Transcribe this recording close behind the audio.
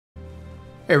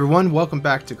Hey everyone, welcome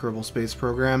back to Kerbal Space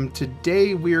Program.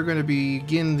 Today we are going to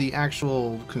begin the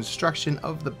actual construction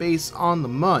of the base on the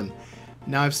Mun.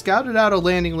 Now I've scouted out a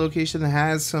landing location that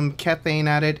has some Kethane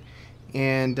at it,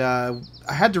 and I'll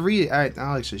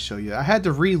actually show you. I had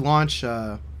to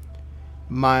relaunch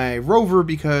my rover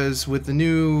because with the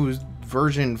new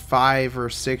version 5 or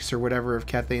 6 or whatever of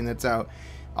Kethane that's out,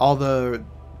 all the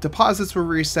deposits were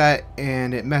reset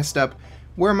and it messed up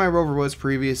where my rover was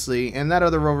previously, and that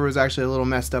other rover was actually a little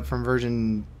messed up from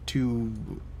version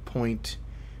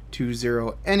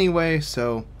 2.20 anyway,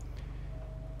 so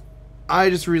I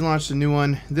just relaunched a new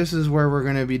one. This is where we're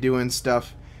going to be doing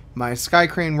stuff. My sky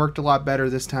crane worked a lot better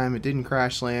this time. It didn't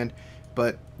crash land,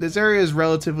 but this area is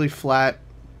relatively flat,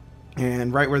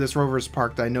 and right where this rover is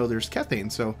parked I know there's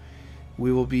Kethane, so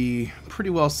we will be pretty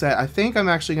well set. I think I'm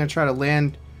actually going to try to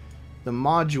land the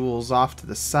modules off to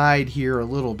the side here a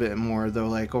little bit more, though,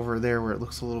 like over there where it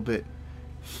looks a little bit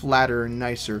flatter and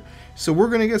nicer. So we're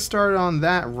going to get started on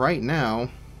that right now,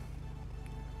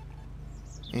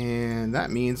 and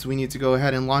that means we need to go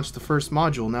ahead and launch the first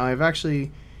module. Now I've actually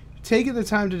taken the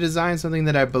time to design something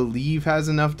that I believe has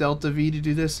enough delta V to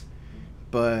do this,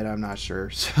 but I'm not sure,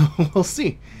 so we'll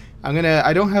see.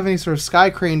 I don't have any sort of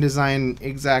sky crane design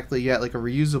exactly yet, like a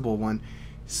reusable one,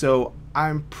 so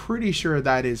I'm pretty sure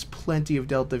that is plenty of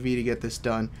delta V to get this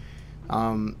done.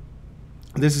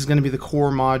 This is going to be the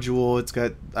core module.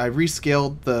 I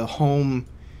rescaled the home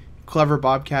Clever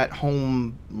Bobcat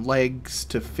home legs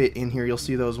to fit in here. You'll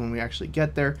see those when we actually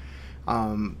get there.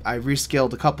 I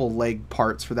rescaled a couple leg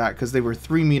parts for that because they were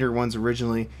 3-meter ones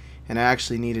originally, and I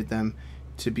actually needed them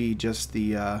to be just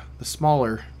the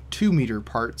smaller 2-meter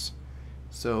parts.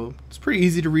 So it's pretty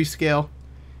easy to rescale.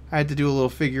 I had to do a little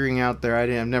figuring out there.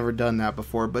 I've never done that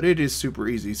before, but it is super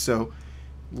easy. So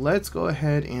let's go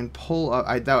ahead and pull up.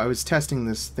 I was testing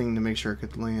this thing to make sure it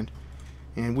could land,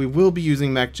 and we will be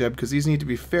using MechJeb because these need to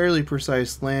be fairly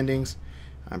precise landings.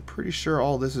 I'm pretty sure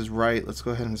all this is right. Let's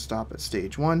go ahead and stop at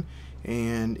stage 1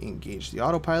 and engage the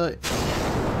autopilot.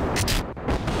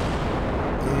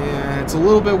 And it's a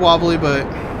little bit wobbly, but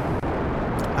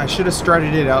I should have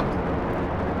strutted it up.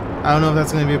 I don't know if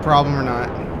that's going to be a problem or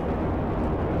not.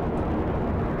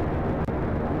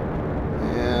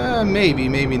 Maybe,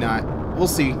 maybe not. We'll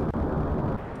see.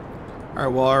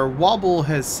 Alright, well, our wobble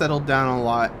has settled down a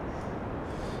lot,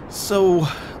 so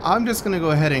I'm just going to go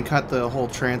ahead and cut the whole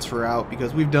transfer out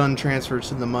because we've done transfers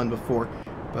to the Mun before,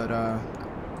 but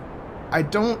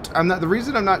the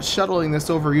reason I'm not shuttling this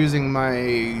over using my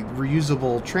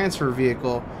reusable transfer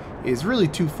vehicle is really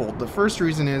twofold. The first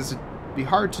reason is it'd be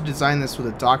hard to design this with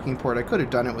a docking port. I could have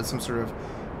done it with some sort of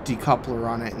decoupler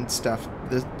on it and stuff,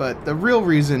 but the real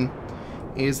reason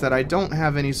is that I don't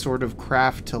have any sort of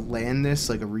craft to land this,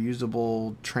 like a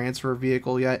reusable transfer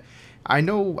vehicle yet. I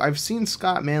know I've seen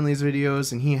Scott Manley's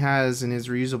videos, and he has in his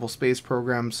reusable space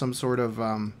program some sort of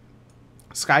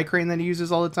sky crane that he uses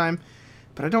all the time,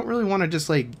 but I don't really want to just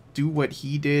like do what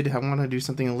he did. I want to do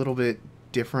something a little bit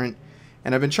different,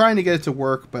 and I've been trying to get it to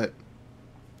work, but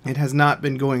it has not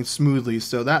been going smoothly,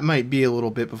 so that might be a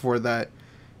little bit before that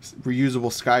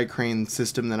reusable sky crane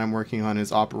system that I'm working on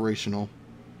is operational.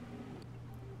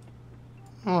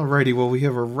 Alrighty, well, we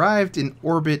have arrived in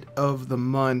orbit of the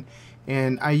Mun,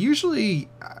 and I usually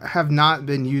have not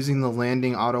been using the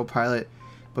landing autopilot,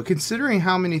 but considering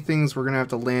how many things we're going to have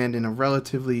to land in a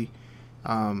relatively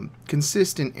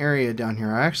consistent area down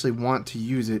here, I actually want to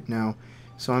use it now.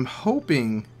 So I'm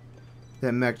hoping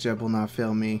that MechJeb will not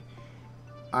fail me.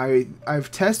 I've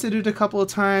tested it a couple of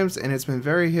times, and it's been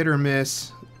very hit or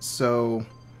miss, so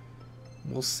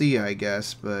we'll see, I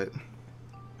guess, but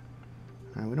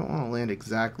we don't want to land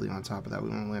exactly on top of that. We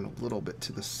want to land a little bit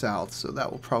to the south, so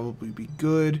that will probably be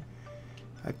good.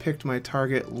 I picked my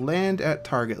target. Land at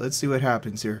target. Let's see what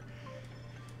happens here.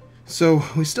 So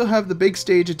we still have the big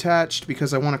stage attached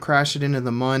because I want to crash it into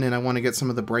the Mun, and I want to get some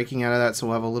of the braking out of that so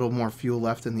we'll have a little more fuel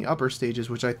left in the upper stages,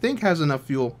 which I think has enough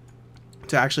fuel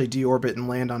to actually deorbit and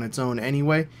land on its own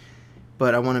anyway.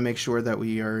 But I want to make sure that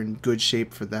we are in good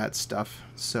shape for that stuff.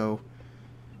 So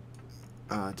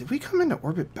did we come into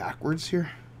orbit backwards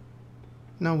here?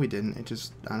 No, we didn't. It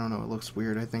just, I don't know, it looks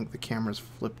weird. I think the camera's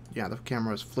flipped. Yeah, the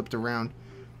camera was flipped around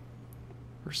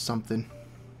or something.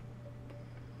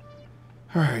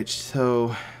 Alright,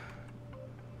 so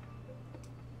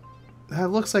that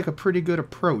looks like a pretty good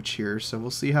approach here, so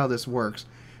we'll see how this works.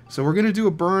 So we're going to do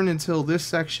a burn until this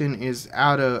section is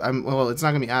out of, well, it's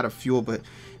not going to be out of fuel, but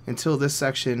until this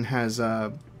section has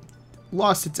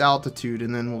lost its altitude,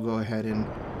 and then we'll go ahead and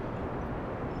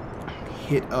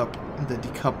hit up the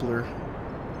decoupler.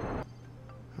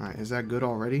 Alright, is that good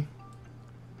already?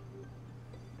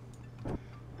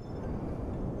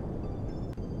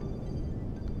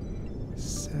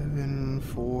 7,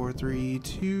 4, 3,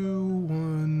 2,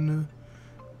 1.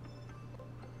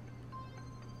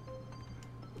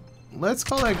 Let's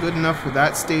call that good enough for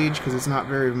that stage because it's not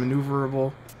very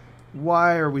maneuverable.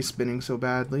 Why are we spinning so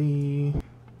badly?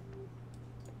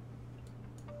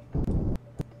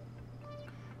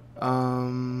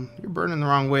 You're burning the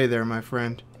wrong way there, my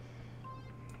friend.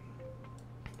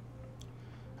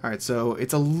 Alright, so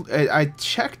it's I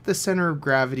checked the center of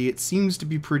gravity. It seems to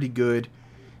be pretty good.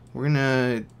 We're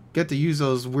gonna get to use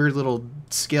those weird little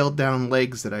scaled down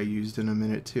legs that I used in a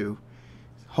minute too.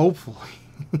 Hopefully.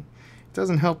 It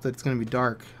doesn't help that it's gonna be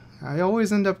dark. I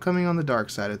always end up coming on the dark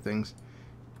side of things.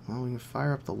 Well, we can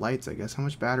fire up the lights, I guess. How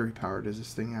much battery power does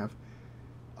this thing have?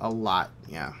 A lot,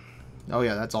 yeah. Oh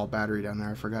yeah, that's all battery down there.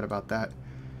 I forgot about that.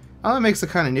 Oh, that makes a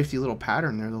kind of nifty little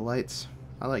pattern there, the lights.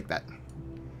 I like that.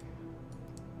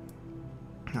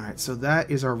 Alright, so that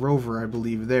is our rover, I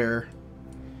believe, there.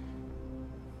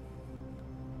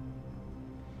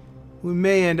 We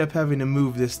may end up having to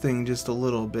move this thing just a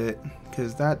little bit,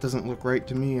 because that doesn't look right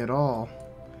to me at all.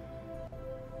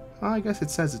 Well, I guess it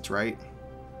says it's right.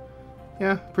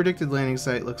 Yeah, predicted landing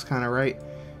site looks kind of right.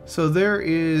 So there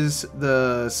is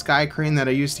the sky crane that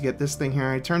I used to get this thing here.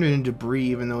 I turned it into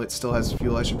debris even though it still has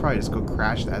fuel. I should probably just go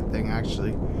crash that thing,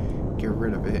 actually. Get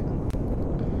rid of it.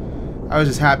 I was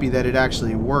just happy that it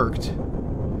actually worked.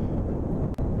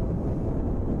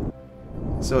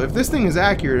 So if this thing is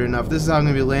accurate enough, this is how I'm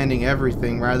going to be landing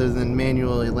everything rather than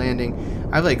manually landing.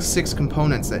 I have like 6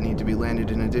 components that need to be landed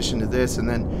in addition to this, and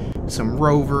then some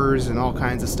rovers and all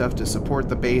kinds of stuff to support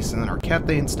the base, and then our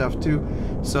Cathay stuff too.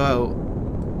 So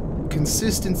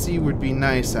consistency would be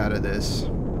nice out of this.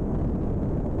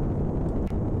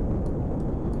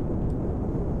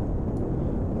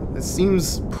 It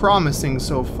seems promising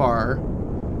so far.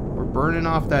 We're burning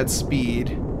off that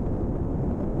speed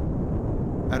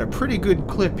at a pretty good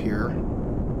clip here.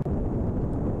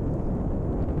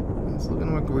 It's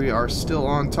looking like we are still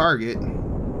on target.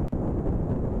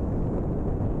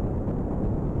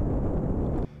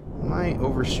 Might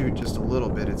overshoot just a little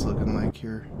bit, it's looking like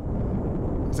here.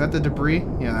 Is that the debris?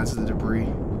 Yeah, that's the debris.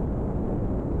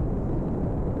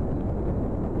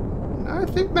 I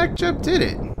think MechJeb did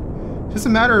it. Just a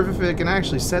matter of if it can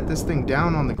actually set this thing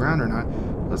down on the ground or not.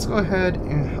 Let's go ahead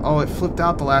and... Oh, it flipped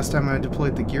out the last time I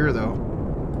deployed the gear, though.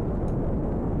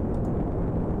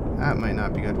 That might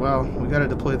not be good. Well, we gotta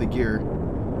deploy the gear.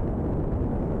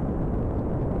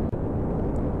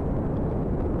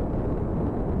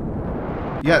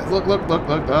 Yeah, look.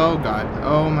 Oh, God.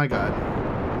 Oh, my God.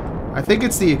 I think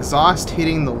it's the exhaust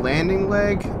hitting the landing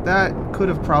leg. That could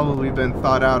have probably been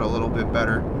thought out a little bit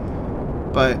better.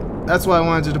 But that's why I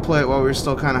wanted to deploy it while we were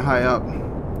still kind of high up.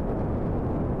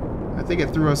 I think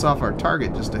it threw us off our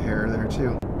target just a hair there,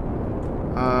 too.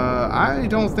 I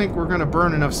don't think we're going to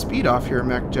burn enough speed off here,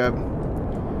 MechJeb.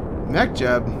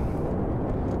 MechJeb,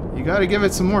 you got to give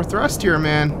it some more thrust here,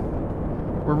 man.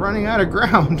 We're running out of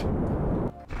ground.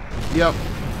 Yep.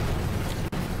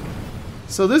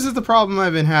 So this is the problem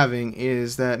I've been having,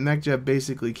 is that MechJeb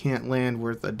basically can't land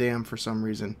worth a damn for some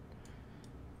reason.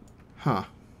 Huh.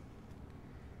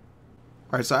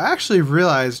 Alright, so I actually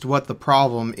realized what the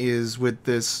problem is with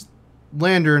this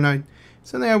lander, and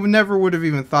something I never would have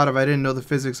even thought of. I didn't know the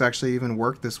physics actually even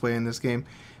worked this way in this game.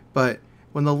 But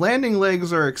when the landing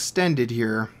legs are extended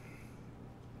here,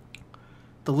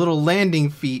 the little landing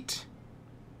feet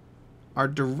are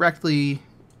directly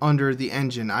under the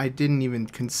engine. I didn't even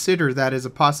consider that as a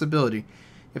possibility.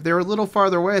 If they were a little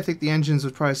farther away, I think the engines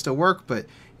would probably still work, but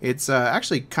it's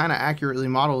actually kind of accurately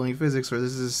modeling physics where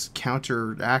this is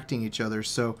counteracting each other.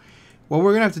 So what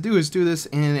we're going to have to do is do this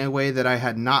in a way that I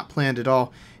had not planned at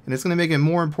all, and it's going to make it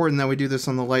more important that we do this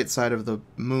on the light side of the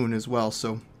moon as well.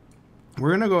 So we're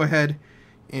going to go ahead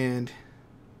and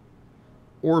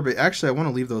orbit. Actually, I want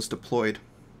to leave those deployed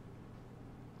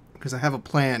because I have a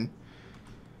plan.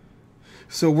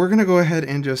 So we're going to go ahead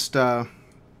and just, well,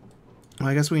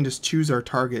 I guess we can just choose our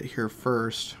target here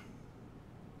first.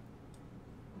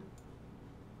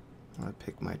 I'm going to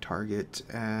pick my target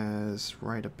as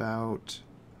right about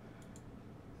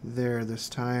there this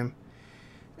time.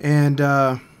 And,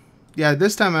 yeah,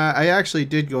 this time I actually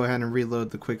did go ahead and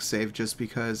reload the quick save just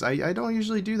because I don't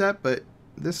usually do that, but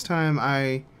this time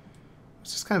I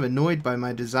was just kind of annoyed by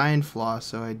my design flaw,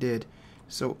 so I did.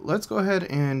 So let's go ahead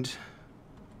and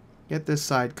get this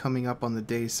side coming up on the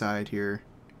day side here.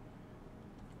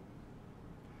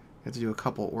 Have to do a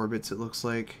couple orbits, it looks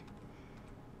like.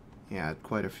 Yeah,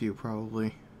 quite a few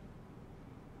probably.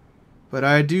 But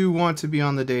I do want to be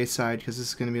on the day side because this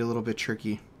is going to be a little bit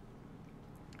tricky.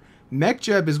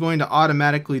 MechJeb is going to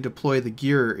automatically deploy the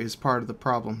gear is part of the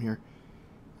problem here.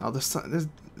 Oh,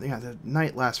 yeah, the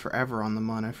night lasts forever on the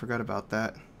Mun. I forgot about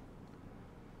that.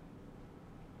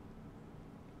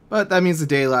 But that means the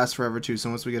day lasts forever too, so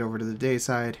once we get over to the day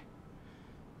side,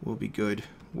 we'll be good.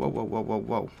 Whoa, whoa, whoa, whoa,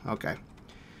 whoa. Okay.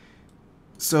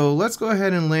 So let's go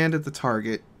ahead and land at the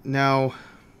target. Now,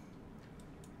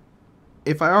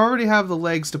 if I already have the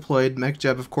legs deployed,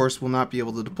 MechJeb, of course, will not be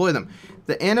able to deploy them.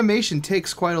 The animation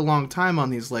takes quite a long time on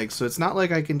these legs, so it's not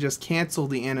like I can just cancel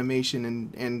the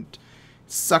animation and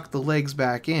suck the legs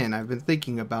back in. I've been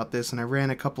thinking about this, and I ran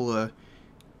a couple of,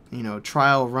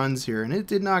 trial runs here, and it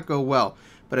did not go well.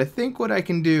 But I think what I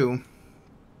can do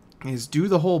is do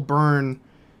the whole burn,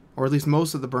 or at least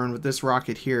most of the burn with this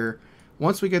rocket here.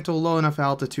 Once we get to a low enough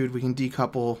altitude, we can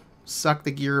decouple, suck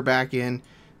the gear back in,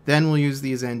 then we'll use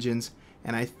these engines,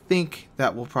 and I think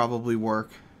that will probably work,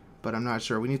 but I'm not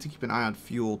sure. We need to keep an eye on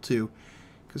fuel too,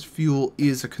 because fuel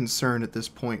is a concern at this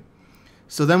point.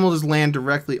 So then we'll just land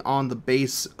directly on the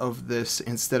base of this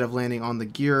instead of landing on the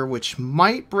gear, which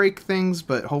might break things,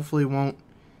 but hopefully won't.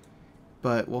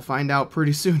 But we'll find out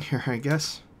pretty soon here, I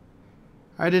guess.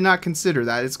 I did not consider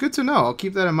that. It's good to know. I'll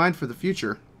keep that in mind for the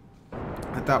future.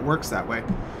 That works that way.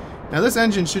 Now this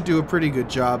engine should do a pretty good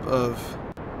job of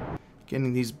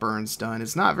getting these burns done.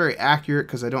 It's not very accurate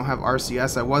because I don't have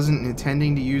RCS. I wasn't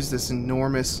intending to use this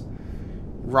enormous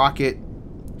rocket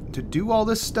to do all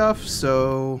this stuff,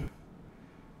 so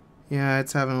yeah,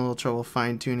 it's having a little trouble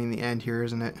fine-tuning the end here,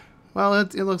 isn't it? Well,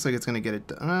 it looks like it's going to get it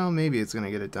done. Well, maybe it's going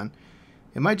to get it done.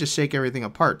 It might just shake everything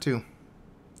apart, too.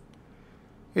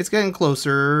 It's getting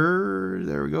closer.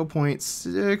 There we go. 0.6,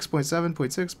 0.7,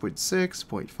 0.6, 0.6,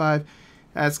 0.5.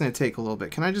 That's going to take a little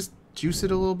bit. Can I just juice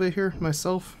it a little bit here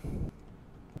myself?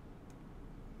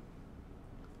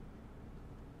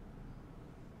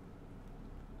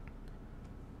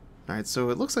 Alright, so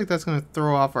it looks like that's going to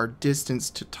throw off our distance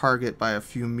to target by a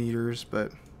few meters,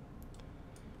 but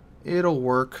it'll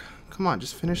work. Come on,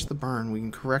 just finish the burn. We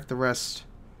can correct the rest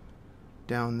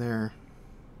down there.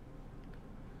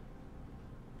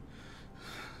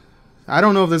 I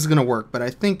don't know if this is going to work, but I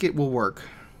think it will work.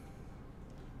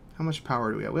 How much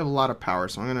power do we have? We have a lot of power,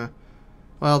 so I'm going to...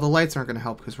 Well, the lights aren't going to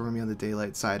help because we're going to be on the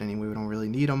daylight side anyway. We don't really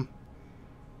need them.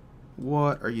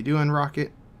 What are you doing,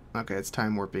 rocket? Okay, it's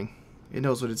time warping. It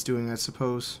knows what it's doing, I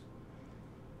suppose.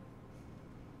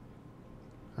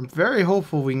 I'm very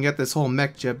hopeful we can get this whole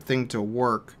MechJeb thing to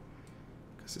work,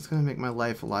 because it's going to make my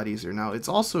life a lot easier. Now, it's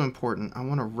also important, I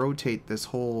want to rotate this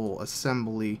whole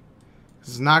assembly.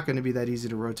 It's not going to be that easy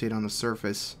to rotate on the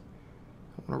surface.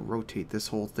 I want to rotate this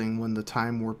whole thing when the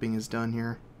time warping is done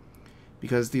here,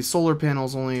 because these solar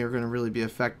panels only are going to really be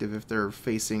effective if they're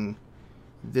facing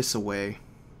this away.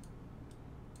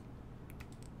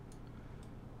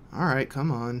 Alright,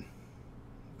 come on.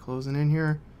 Closing in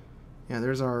here. Yeah,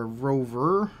 there's our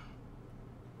rover.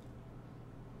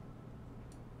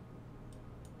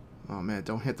 Oh man,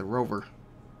 don't hit the rover.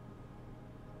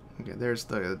 Okay, there's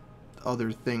the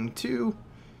other thing too.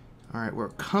 Alright, we're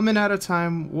coming out of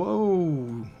time.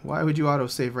 Whoa! Why would you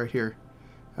autosave right here?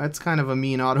 That's kind of a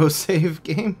mean autosave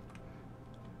game.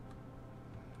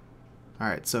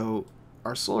 Alright, so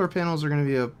our solar panels are going to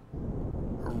be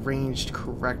arranged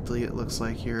correctly, it looks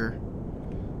like here.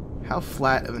 How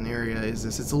flat of an area is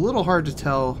this? It's a little hard to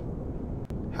tell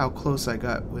how close I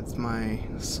got with my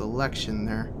selection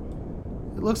there.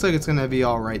 It looks like it's going to be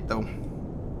alright though.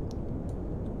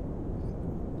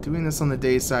 Doing this on the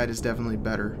day side is definitely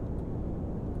better.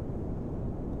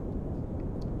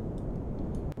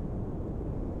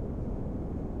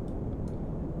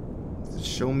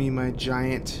 Show me my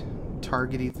giant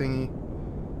targety thingy.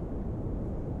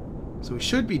 So we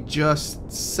should be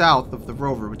just south of the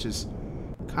rover, which is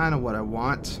kind of what I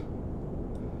want.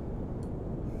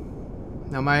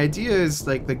 Now my idea is,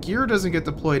 like, the gear doesn't get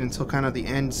deployed until kind of the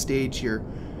end stage here.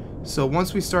 So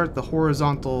once we start the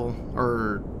horizontal,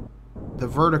 or the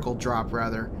vertical drop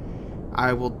rather,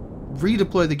 I will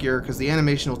redeploy the gear because the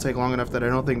animation will take long enough that I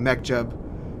don't think MechJeb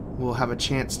will have a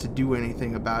chance to do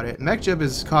anything about it. MechJeb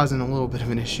is causing a little bit of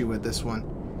an issue with this one,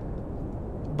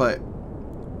 but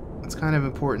it's kind of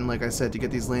important, like I said, to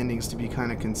get these landings to be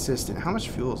kind of consistent. How much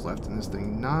fuel is left in this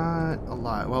thing? Not a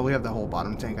lot. Well, we have the whole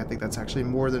bottom tank. I think that's actually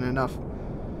more than enough.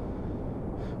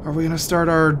 Are we going to start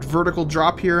our vertical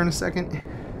drop here in a second?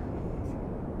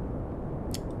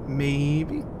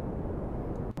 Maybe.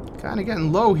 Kind of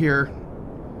getting low here.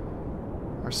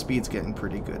 Our speed's getting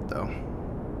pretty good, though.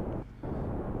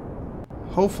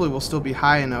 Hopefully we'll still be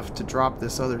high enough to drop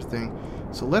this other thing.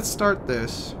 So let's start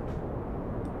this.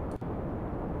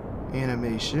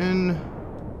 Animation.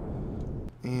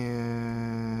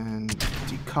 And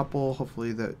decouple.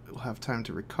 Hopefully that will have time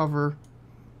to recover.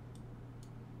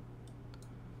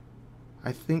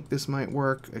 I think this might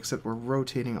work, except we're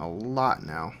rotating a lot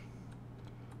now.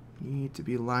 Need to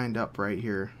be lined up right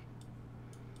here.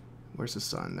 Where's the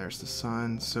sun? There's the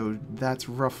sun. So that's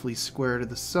roughly square to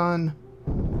the sun.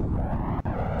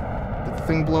 Did the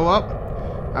thing blow up?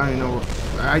 I don't even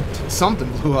know.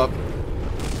 Something blew up.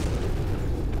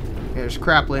 Yeah, there's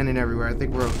crap landing everywhere. I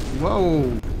think we're... Whoa!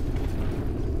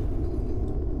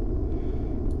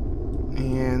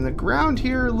 And the ground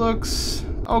here looks...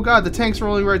 Oh god, the tank's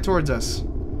rolling right towards us.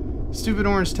 Stupid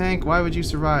orange tank, why would you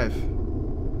survive?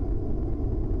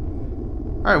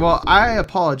 Alright, well, I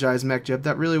apologize, MechJeb.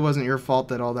 That really wasn't your fault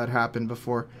that all that happened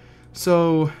before.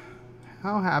 So,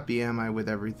 how happy am I with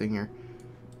everything here?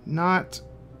 Not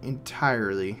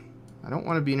entirely. I don't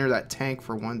want to be near that tank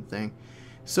for one thing.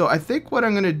 So, I think what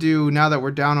I'm going to do now that we're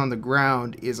down on the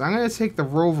ground is I'm going to take the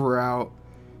rover out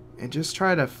and just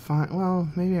try to find... Well,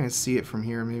 maybe I can see it from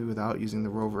here, maybe without using the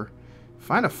rover.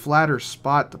 Find a flatter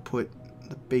spot to put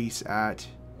the base at.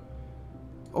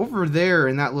 Over there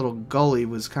in that little gully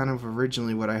was kind of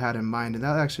originally what I had in mind, and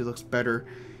that actually looks better,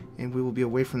 and we will be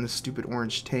away from the stupid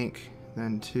orange tank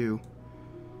then too.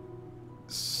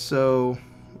 So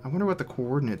I wonder what the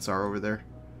coordinates are over there.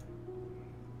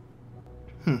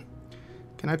 Can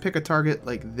I pick a target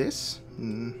like this?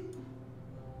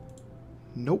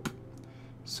 Nope.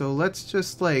 So let's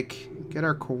just like get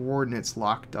our coordinates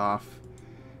locked off,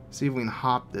 see if we can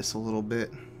hop this a little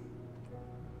bit.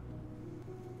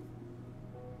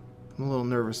 I'm a little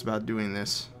nervous about doing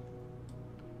this.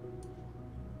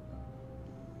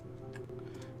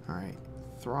 Alright,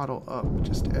 throttle up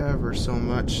just ever so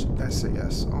much.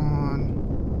 SAS on.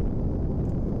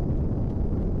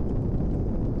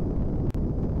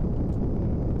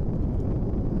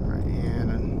 Alright,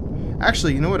 and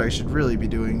actually, you know what I should really be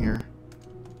doing here?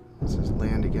 Let's just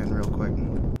land again real quick.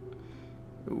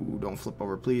 Ooh, don't flip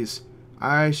over, please.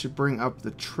 I should bring up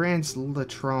the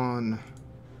translatron.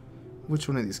 Which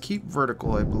one of these? Keep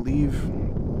vertical, I believe.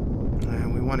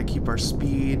 And we want to keep our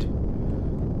speed.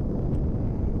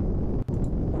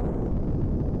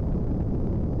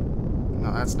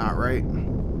 No, that's not right.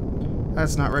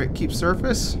 That's not right. Keep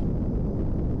surface.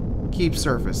 Keep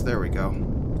surface. There we go.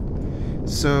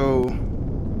 So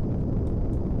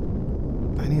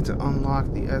I need to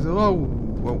unlock the... Whoa,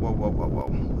 whoa, whoa, whoa, whoa, whoa.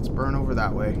 Let's burn over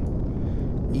that way.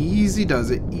 Easy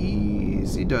does it.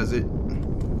 Easy does it.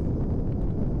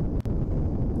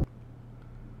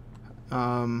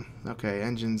 Okay,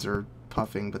 engines are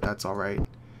puffing, but that's alright.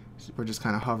 We're just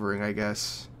kind of hovering, I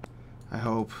guess. I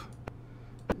hope.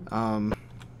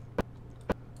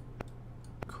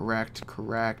 Correct,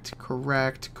 correct,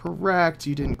 correct, correct.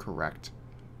 You didn't correct.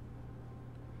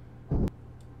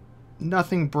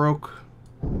 Nothing broke.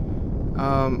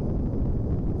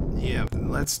 Yeah,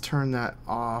 let's turn that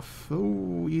off.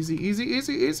 Ooh, easy, easy,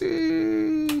 easy,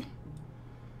 easy.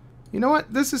 You know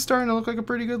what? This is starting to look like a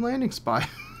pretty good landing spot.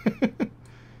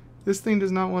 This thing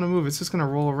does not want to move. It's just going to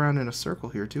roll around in a circle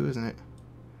here too, isn't it?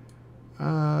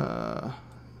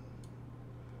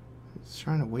 It's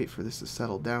trying to wait for this to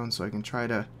settle down so I can try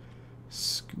to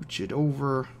scooch it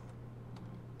over.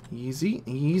 Easy,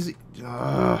 easy.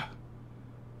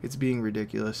 It's being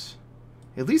ridiculous.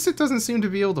 At least it doesn't seem to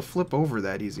be able to flip over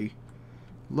that easy.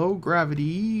 Low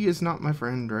gravity is not my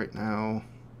friend right now.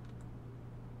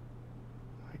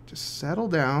 Right, just settle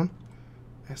down.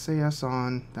 SAS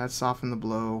on. That softened the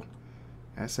blow.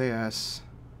 SAS.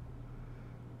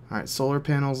 Alright, solar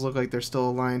panels look like they're still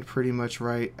aligned pretty much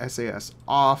right. SAS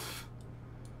off.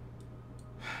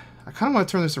 I kind of want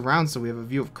to turn this around so we have a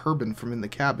view of Kerbal from in the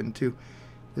cabin too.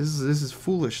 This is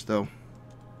foolish though. It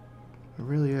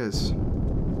really is.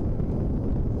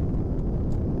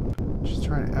 Just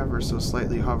try to ever so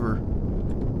slightly hover.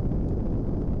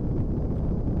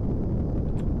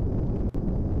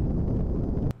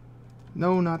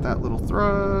 No, not that little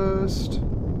thrust.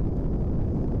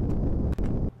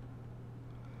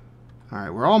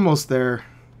 Alright, we're almost there.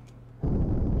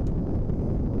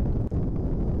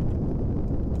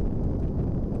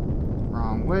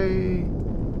 Wrong way.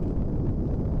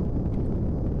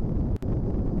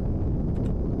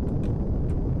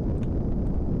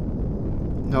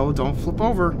 No, don't flip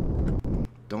over.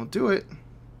 Don't do it.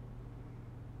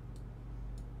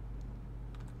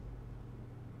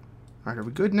 Alright, are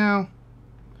we good now?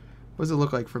 What does it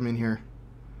look like from in here?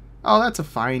 Oh, that's a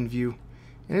fine view.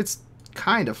 And it's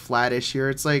kind of flattish here.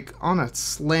 It's like on a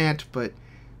slant, but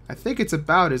I think it's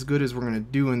about as good as we're going to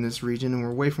do in this region. And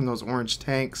we're away from those orange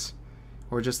tanks.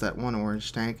 Or just that one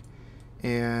orange tank.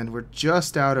 And we're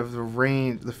just out of the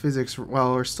range, the physics.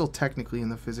 Well, we're still technically in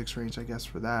the physics range, I guess,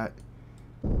 for that.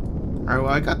 Alright, well,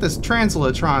 I got this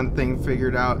translatron thing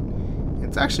figured out.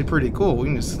 It's actually pretty cool. We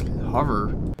can just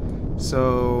hover.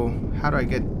 So how do I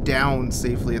get down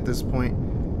safely at this point?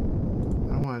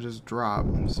 I don't want to just drop,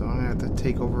 so I'm going to have to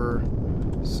take over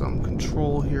some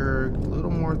control here. A little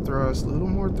more thrust, a little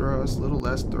more thrust, a little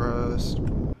less thrust.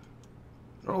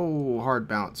 Oh, hard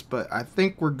bounce, but I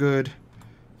think we're good.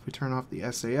 If we turn off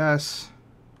the SAS,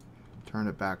 turn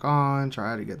it back on,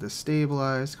 try to get this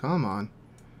stabilized. Come on.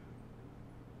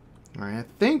 Alright, I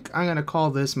think I'm going to call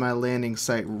this my landing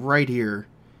site right here.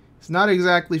 It's not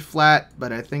exactly flat,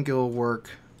 but I think it will work.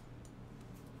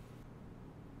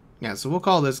 Yeah, so we'll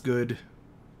call this good.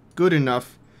 Good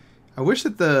enough. I wish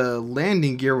that the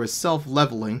landing gear was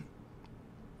self-leveling.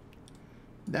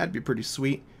 That'd be pretty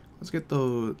sweet. Let's get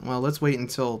the... Well, let's wait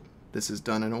until this is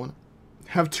done. I don't want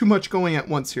to have too much going at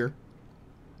once here.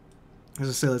 As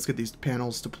I say, let's get these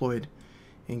panels deployed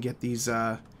and get these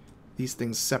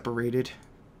things separated.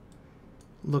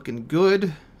 Looking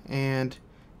good. And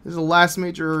this is the last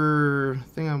major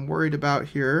thing I'm worried about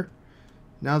here.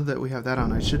 Now that we have that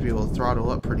on, I should be able to throttle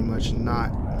up pretty much and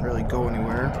not really go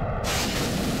anywhere.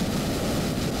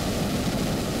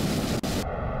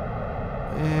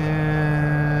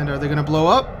 And are they going to blow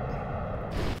up?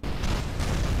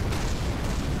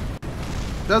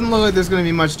 Doesn't look like there's going to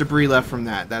be much debris left from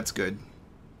that. That's good.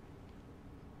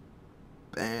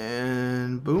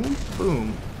 And boom,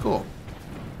 boom. Cool.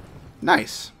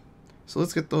 Nice. So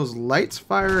let's get those lights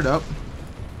fired up.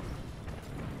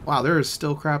 Wow, there is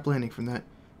still crap landing from that.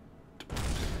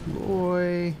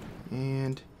 Deploy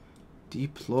and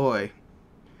deploy.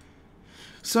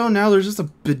 So now there's just a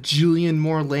bajillion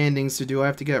more landings to do. I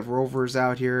have to get rovers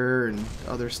out here and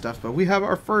other stuff. But we have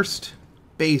our first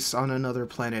base on another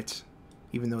planet.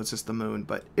 Even though it's just the moon.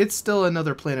 But it's still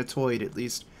another planetoid at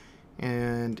least.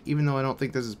 And even though I don't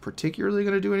think this is particularly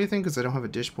going to do anything because I don't have a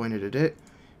dish pointed at it,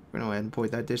 we're going to go ahead and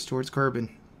point that dish towards Kerbal.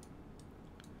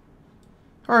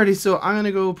 Alrighty, so I'm going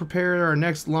to go prepare our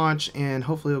next launch, and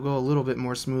hopefully it'll go a little bit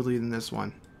more smoothly than this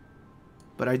one.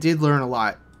 But I did learn a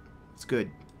lot. It's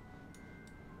good.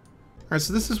 Alright,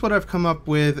 so this is what I've come up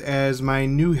with as my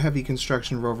new heavy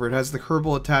construction rover. It has the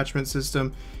Kerbal attachment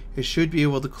system. It should be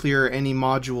able to clear any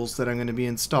modules that I'm going to be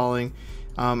installing.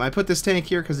 I put this tank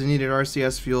here because it needed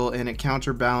RCS fuel, and it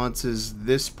counterbalances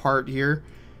this part here.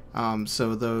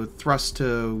 So the thrust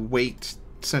to weight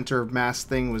center of mass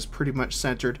thing was pretty much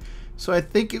centered. So I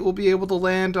think it will be able to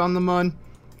land on the Mun,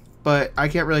 but I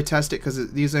can't really test it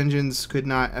because these engines could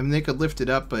not, I mean, they could lift it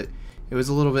up, but it was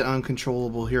a little bit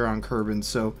uncontrollable here on Kerbal.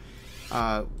 So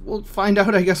we'll find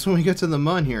out, I guess, when we get to the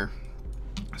Mun here.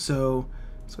 So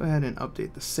let's go ahead and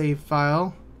update the save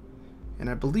file. And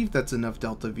I believe that's enough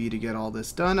Delta V to get all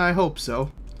this done. I hope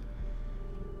so.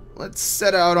 Let's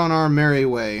set out on our merry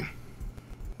way.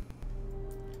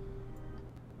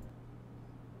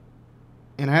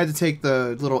 And I had to take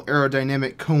the little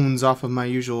aerodynamic cones off of my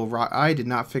usual rock. I did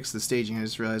not fix the staging. I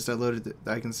just realized I loaded it.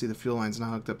 I can see the fuel lines not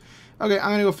hooked up. Okay, I'm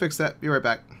going to go fix that. Be right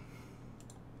back.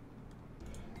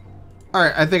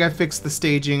 Alright, I think I fixed the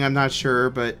staging. I'm not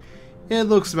sure, but it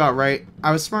looks about right.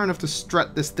 I was smart enough to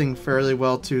strut this thing fairly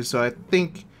well, too, so I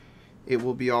think it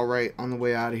will be alright on the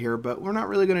way out of here. But we're not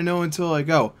really going to know until I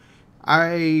go.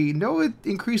 I know it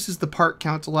increases the part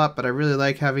count a lot, but I really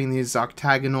like having these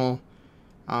octagonal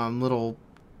little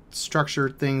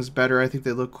structured things better. I think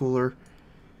they look cooler.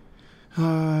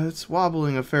 It's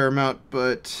wobbling a fair amount,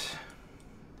 but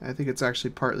I think it's actually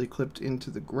partly clipped into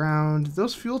the ground. Did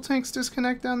those fuel tanks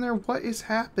disconnect down there? What is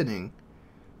happening?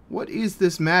 What is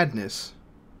this madness?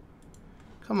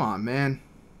 Come on, man.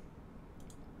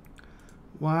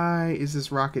 Why is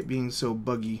this rocket being so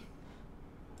buggy?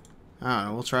 I don't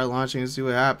know. We'll try launching and see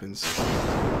what happens.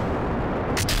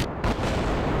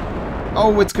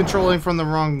 Oh, it's controlling from the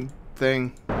wrong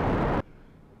thing.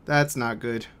 That's not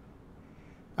good.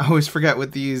 I always forget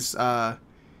with these.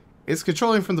 It's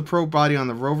controlling from the probe body on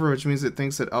the rover, which means it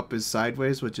thinks that up is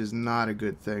sideways, which is not a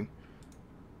good thing.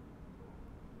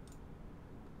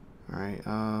 Alright,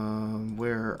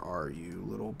 where are you,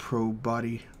 little probe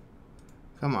body?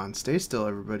 Come on, stay still,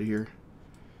 everybody here.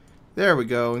 There we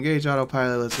go. Engage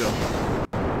autopilot. Let's go.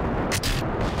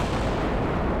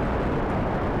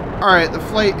 Alright, the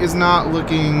flight is not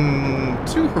looking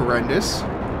too horrendous.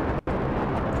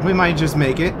 We might just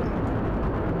make it.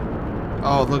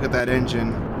 Oh, look at that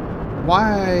engine.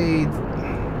 Why?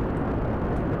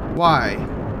 Why?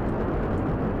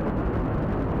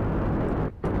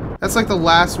 That's like the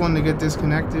last one to get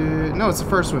disconnected. No, it's the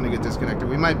first one to get disconnected.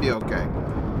 We might be okay.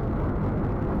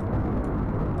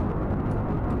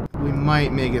 We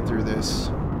might make it through this.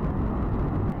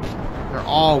 They're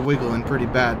all wiggling pretty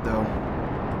bad, though.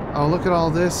 Oh, look at all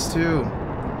this, too.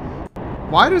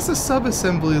 Why does the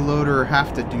sub-assembly loader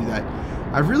have to do that?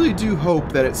 I really do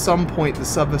hope that at some point the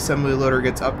sub-assembly loader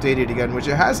gets updated again, which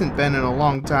it hasn't been in a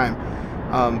long time.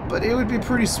 But it would be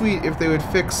pretty sweet if they would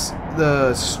fix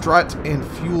the strut and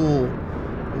fuel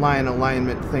line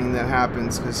alignment thing that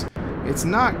happens, because it's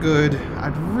not good.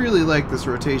 I'd really like this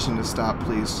rotation to stop,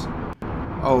 please.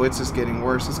 Oh, it's just getting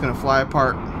worse. It's going to fly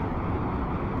apart.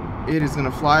 It is going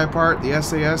to fly apart. The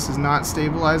SAS is not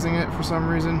stabilizing it for some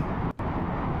reason.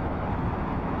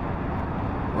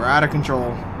 We're out of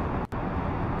control.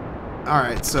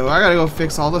 Alright, so I gotta go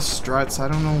fix all the struts. I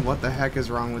don't know what the heck is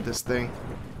wrong with this thing.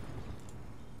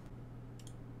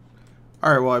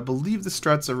 Alright, well, I believe the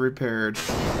struts are repaired.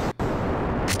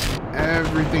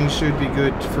 Everything should be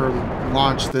good for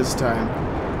launch this time.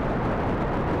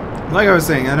 Like I was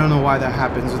saying, I don't know why that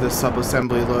happens with a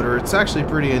sub-assembly loader. It's actually a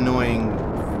pretty annoying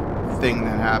thing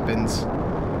that happens.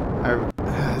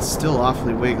 It's still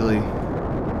awfully wiggly.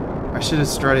 I should have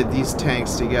strutted these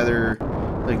tanks together,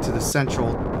 like to the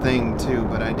central thing too,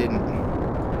 but I didn't.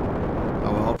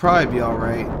 Oh well, I'll probably be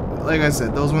alright. Like I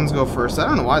said, those ones go first. I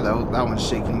don't know why that one's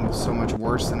shaking so much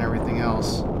worse than everything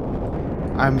else.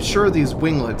 I'm sure these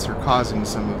winglets are causing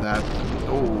some of that.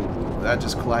 Oh, that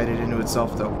just collided into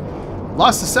itself though.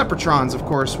 Lost the Separatrons, of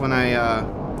course, when I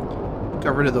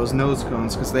got rid of those nose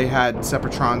cones, because they had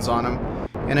Separatrons on them,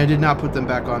 and I did not put them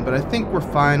back on, but I think we're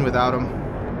fine without them.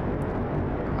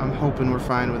 I'm hoping we're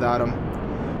fine without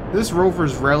them. This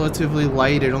rover's relatively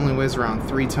light. It only weighs around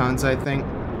 3 tons, I think.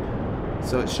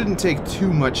 So it shouldn't take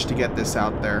too much to get this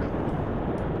out there.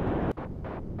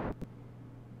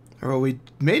 Well, we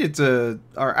made it to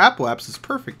our apoapsis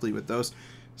perfectly with those.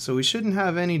 So we shouldn't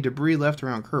have any debris left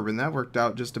around Kerbal. That worked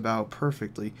out just about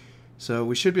perfectly. So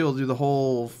we should be able to do the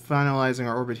whole finalizing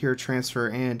our orbit here transfer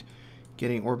and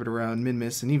getting orbit around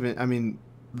Minmus and even, I mean,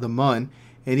 the Mun.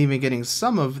 And even getting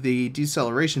some of the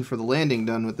deceleration for the landing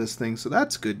done with this thing, so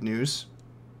that's good news.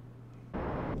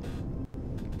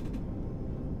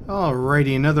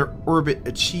 Alrighty, another orbit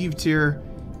achieved here,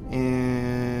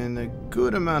 and a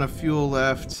good amount of fuel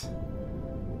left.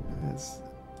 That's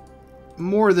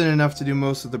more than enough to do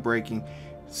most of the braking.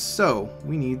 So,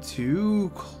 we need to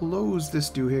close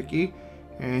this doohickey,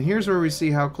 and here's where we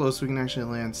see how close we can actually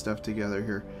land stuff together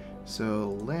here.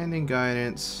 So, landing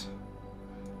guidance...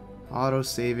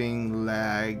 auto-saving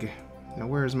lag. Now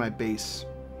where's my base?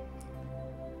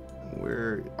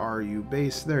 Where are you,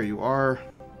 base? There you are.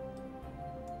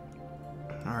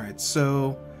 Alright,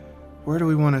 so where do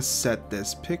we want to set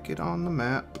this? Pick it on the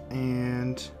map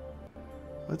and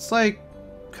let's like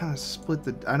kind of split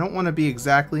the... I don't want to be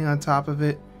exactly on top of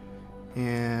it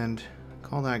and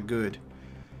call that good.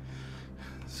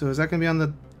 So is that going to be on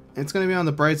the... It's going to be on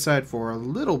the bright side for a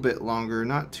little bit longer,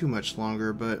 not too much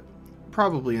longer, but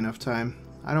probably enough time.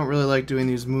 I don't really like doing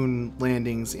these moon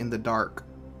landings in the dark.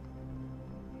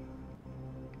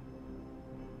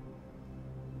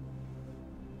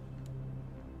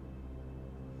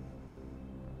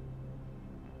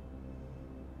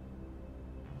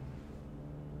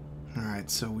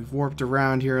 Alright, so we've warped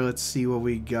around here. Let's see what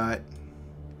we got.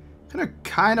 Gonna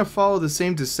kind of follow the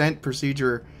same descent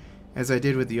procedure as I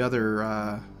did with the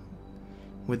other,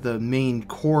 with the main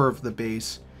core of the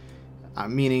base.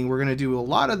 Meaning we're going to do a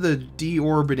lot of the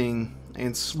deorbiting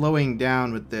and slowing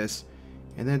down with this.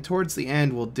 And then towards the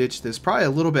end we'll ditch this. Probably a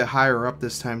little bit higher up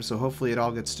this time, so hopefully it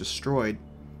all gets destroyed.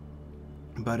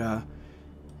 But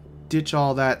ditch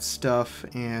all that stuff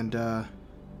and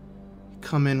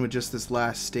come in with just this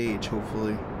last stage,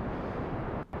 hopefully.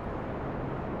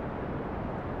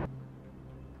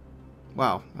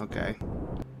 Wow, okay.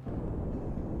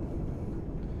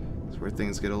 That's where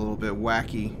things get a little bit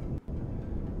wacky.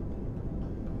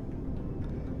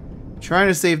 Trying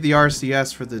to save the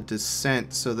RCS for the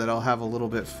descent so that I'll have a little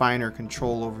bit finer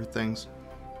control over things.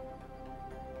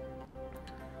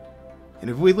 And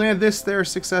if we land this there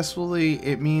successfully,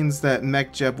 it means that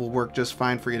MechJeb will work just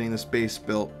fine for getting this base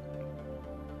built.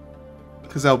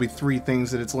 Because that'll be 3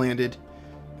 things that it's landed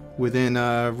within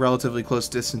a relatively close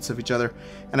distance of each other.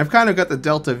 And I've kind of got the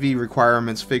Delta V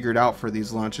requirements figured out for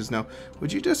these launches now.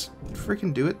 Would you just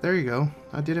freaking do it? There you go.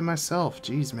 I did it myself.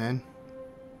 Jeez, man.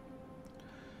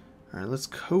 Alright, let's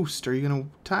coast. Are you going to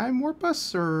time warp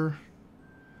us, or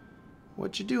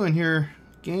what you doing here,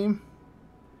 game?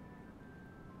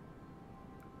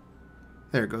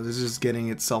 There it goes. This is getting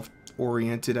itself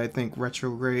oriented, I think,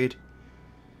 retrograde.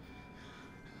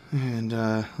 And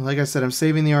like I said, I'm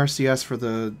saving the RCS for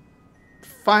the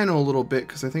final little bit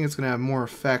because I think it's going to have more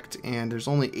effect, and there's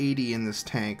only 80 in this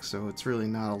tank, so it's really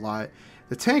not a lot.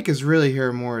 The tank is really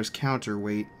here more as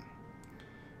counterweight.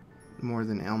 More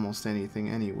than almost anything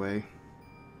anyway.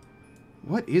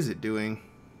 What is it doing?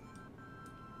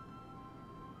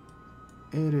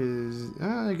 It is...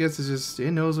 I guess it's just...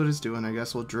 It knows what it's doing. I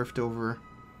guess we'll drift over.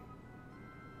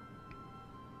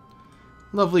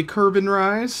 Lovely curb and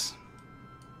rise.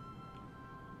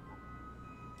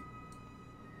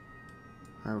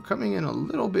 Alright, we're coming in a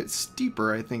little bit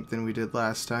steeper, I think, than we did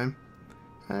last time.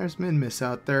 There's Min-Miss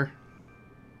out there.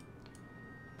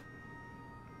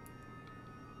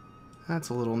 That's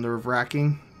a little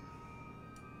nerve-wracking.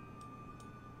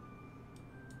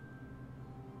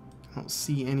 I don't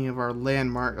see any of our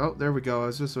landmarks. Oh, there we go. I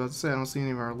was just about to say I don't see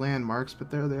any of our landmarks,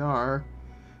 but there they are.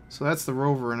 So that's the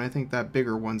rover, and I think that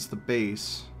bigger one's the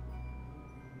base.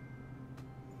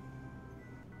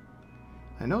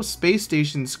 I know space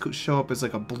stations could show up as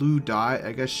like a blue dot.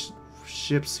 I guess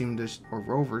ships seem to, or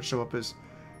rovers, show up as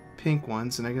pink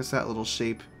ones, and I guess that little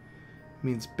shape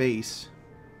means base.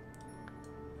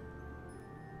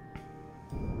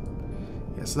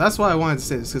 Yeah, so that's why I wanted to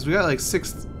say this, because we got like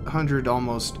 600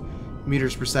 almost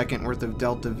meters per second worth of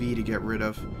delta V to get rid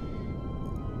of.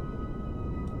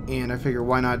 And I figure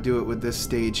why not do it with this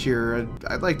stage here.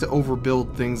 I'd like to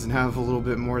overbuild things and have a little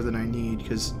bit more than I need,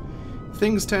 because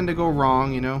things tend to go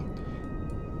wrong, you know.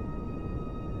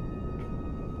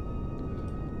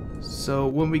 So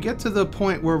when we get to the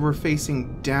point where we're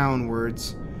facing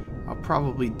downwards, I'll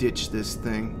probably ditch this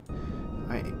thing.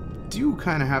 I do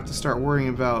kind of have to start worrying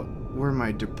about where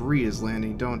my debris is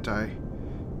landing, don't I?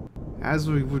 As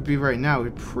we would be right now,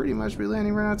 we'd pretty much be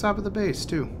landing right on top of the base,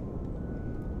 too.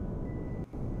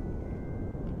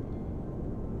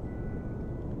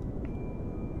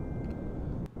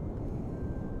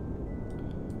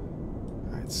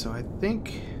 Alright, so I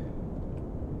think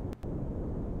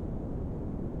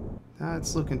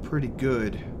that's looking pretty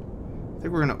good. I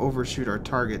think we're going to overshoot our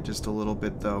target just a little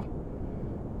bit, though.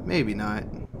 Maybe not.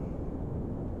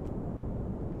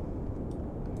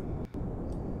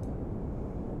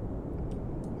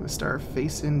 Start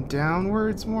facing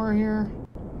downwards more here.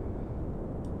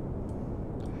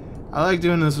 I like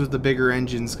doing this with the bigger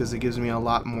engines because it gives me a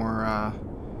lot more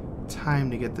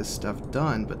time to get this stuff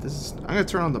done. But this is... I'm going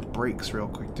to turn on the brakes real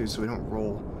quick too so we don't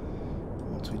roll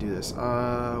once we do this.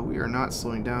 We are not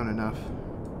slowing down enough.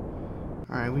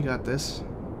 Alright, we got this.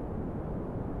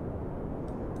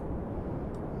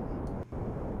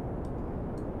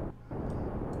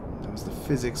 That was the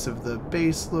physics of the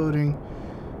base loading.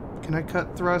 Can I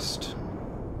cut thrust?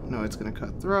 No, it's going to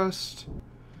cut thrust.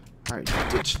 Alright,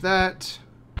 ditch that.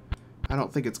 I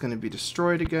don't think it's going to be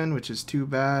destroyed again, which is too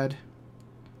bad.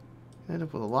 I end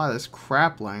up with a lot of this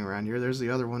crap lying around here. There's the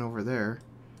other one over there.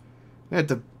 I had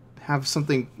to have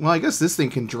something... Well, I guess this thing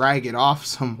can drag it off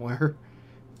somewhere,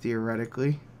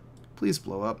 theoretically. Please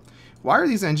blow up. Why are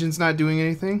these engines not doing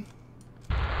anything?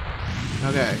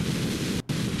 Okay.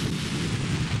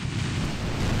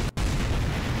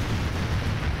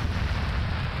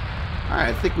 Alright,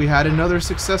 I think we had another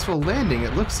successful landing,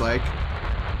 it looks like.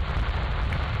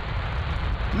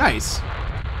 Nice.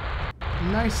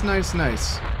 Nice, nice,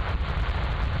 nice.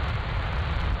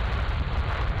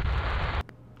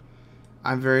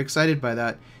 I'm very excited by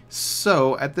that.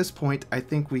 So, at this point, I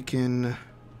think we can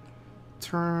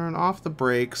turn off the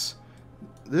brakes.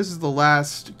 This is the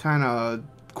last kind of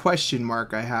question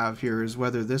mark I have here, is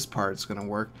whether this part's going to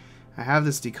work. I have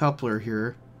this decoupler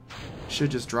here.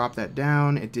 Should just drop that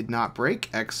down. It did not break.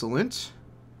 Excellent.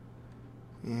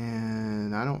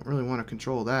 And I don't really want to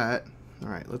control that.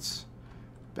 Alright, let's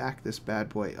back this bad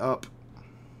boy up.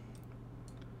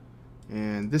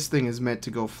 And this thing is meant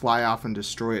to go fly off and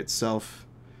destroy itself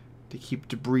to keep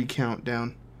debris count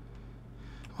down.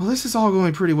 Well, this is all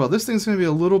going pretty well. This thing's going to be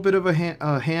a little bit of a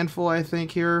handful, I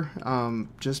think, here.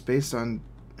 Just based on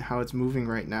how it's moving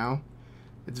right now.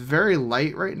 It's very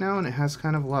light right now, and it has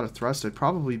kind of a lot of thrust. It'd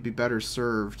probably be better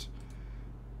served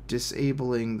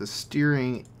disabling the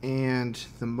steering and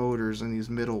the motors on these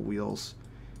middle wheels.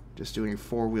 Just doing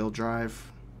four-wheel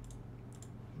drive,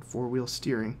 four-wheel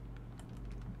steering.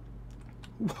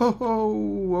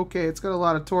 Whoa! Okay, it's got a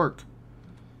lot of torque.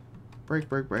 Brake,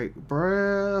 brake, brake.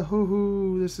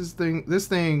 This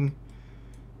thing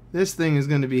is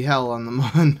going to be hell on the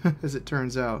Mun, as it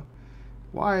turns out.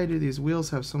 Why do these wheels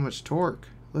have so much torque?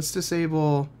 Let's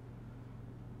disable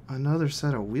another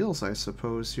set of wheels, I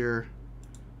suppose, here.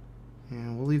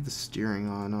 And we'll leave the steering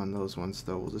on those ones,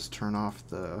 though. We'll just turn off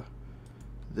the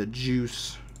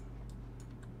juice.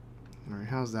 Alright,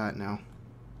 how's that now?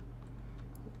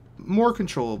 More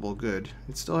controllable, good.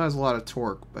 It still has a lot of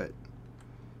torque, but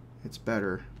it's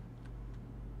better.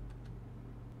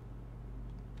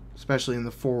 Especially in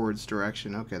the forwards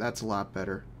direction. Okay, that's a lot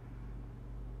better.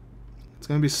 It's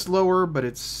going to be slower, but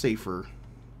it's safer.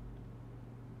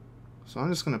 So I'm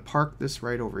just going to park this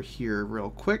right over here real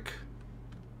quick.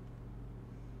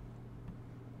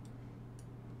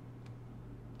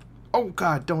 Oh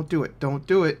god, don't do it. Don't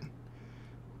do it.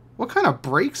 What kind of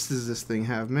brakes does this thing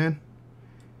have, man?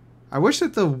 I wish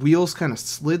that the wheels kind of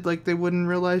slid like they would in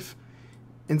real life.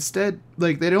 Instead,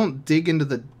 like, they don't dig into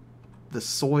the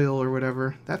soil or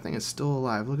whatever. That thing is still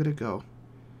alive. Look at it go.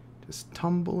 Just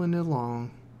tumbling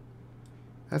along.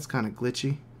 That's kind of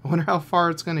glitchy. I wonder how far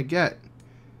it's going to get.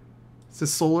 It's a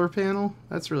solar panel?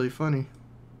 That's really funny.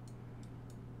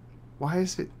 Why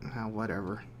is it... Oh,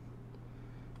 whatever.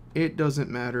 It doesn't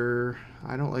matter.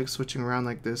 I don't like switching around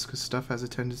like this because stuff has a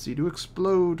tendency to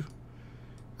explode.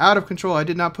 Out of control. I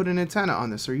did not put an antenna on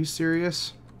this. Are you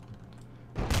serious?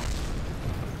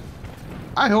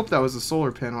 I hope that was a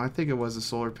solar panel. I think it was a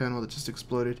solar panel that just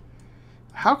exploded.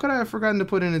 How could I have forgotten to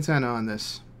put an antenna on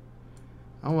this?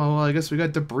 Oh, well, I guess we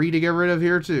got debris to get rid of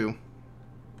here, too.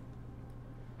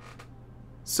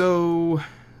 So,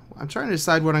 I'm trying to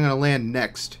decide what I'm going to land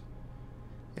next.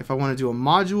 If I want to do a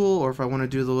module or if I want to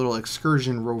do the little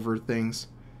excursion rover things.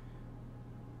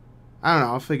 I don't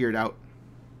know. I'll figure it out.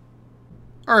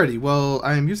 Alrighty, well,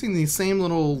 I'm using the same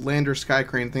little lander sky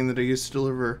crane thing that I used to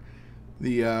deliver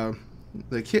the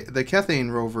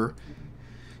Kethane rover.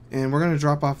 And we're going to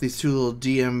drop off these two little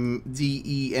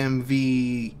DEMV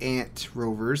Ant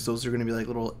rovers. Those are going to be like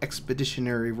little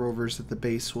expeditionary rovers that the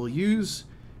base will use.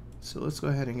 So let's go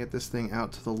ahead and get this thing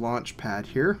out to the launch pad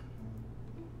here.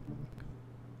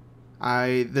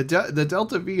 The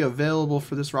Delta V available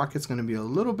for this rocket is going to be a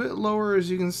little bit lower,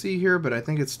 as you can see here, but I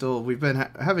think it's still, we've been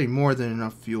having more than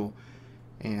enough fuel,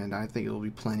 and I think it'll be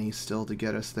plenty still to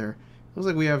get us there. Looks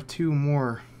like we have two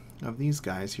more of these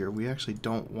guys here. We actually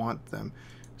don't want them,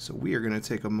 so we are going to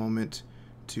take a moment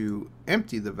to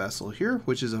empty the vessel here,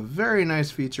 which is a very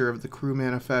nice feature of the crew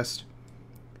manifest.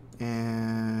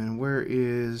 And where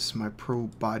is my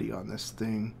probe body on this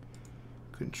thing?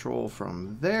 Control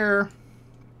from there.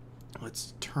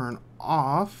 Let's turn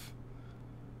off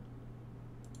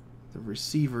the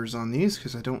receivers on these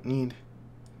because I don't need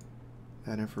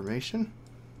that information.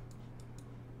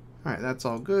 Alright, that's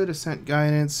all good. Ascent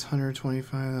guidance,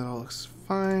 125, that all looks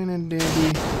fine and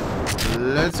dandy.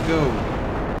 Let's go.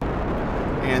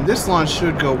 And this launch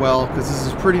should go well because this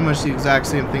is pretty much the exact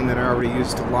same thing that I already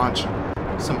used to launch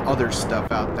some other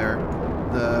stuff out there.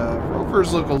 The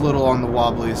rovers look a little on the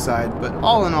wobbly side, but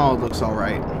all in all it looks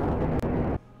alright.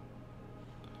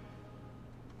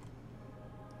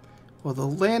 Well, the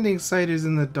landing site is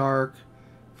in the dark.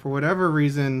 For whatever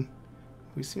reason,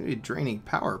 we seem to be draining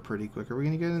power pretty quick. Are we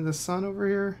going to get into the sun over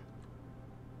here?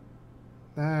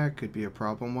 That could be a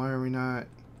problem. Why are we not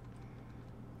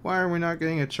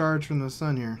getting a charge from the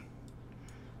sun here?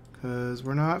 Because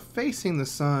we're not facing the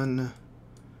sun.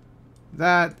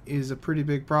 That is a pretty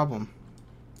big problem.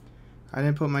 I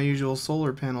didn't put my usual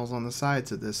solar panels on the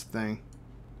sides of this thing.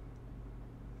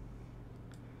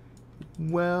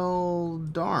 Well,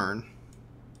 darn.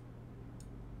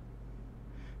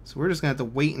 So we're just going to have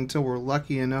to wait until we're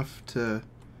lucky enough to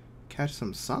catch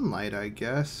some sunlight, I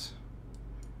guess.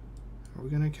 Are we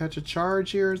going to catch a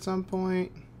charge here at some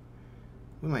point?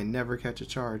 We might never catch a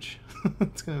charge.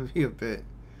 It's going to be a bit.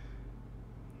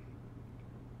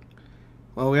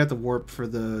 Well, we have to warp for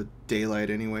the daylight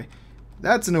anyway.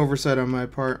 That's an oversight on my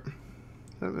part.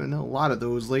 I've been a lot of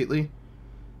those lately.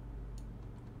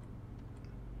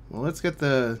 Well, let's get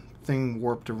the thing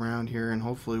warped around here and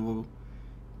hopefully we'll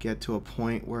get to a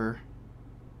point where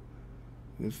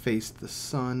we face the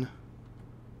sun.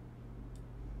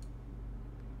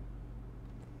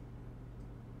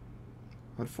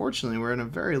 Unfortunately, we're in a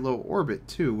very low orbit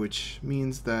too, which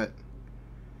means that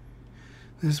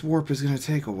this warp is going to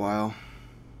take a while.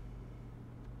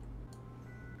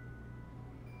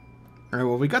 Alright,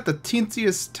 well, we got the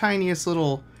teensiest, tiniest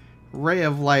little ray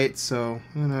of light, so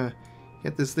I'm going to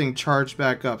get this thing charged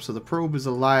back up. So the probe is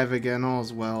alive again,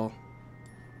 all's well.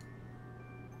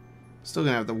 Still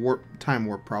going to have the time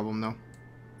warp problem, though.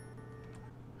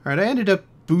 Alright, I ended up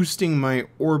boosting my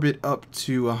orbit up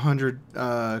to 100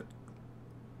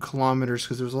 kilometers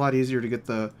because it was a lot easier to get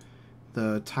the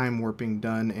time warping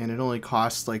done, and it only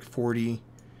costs like 40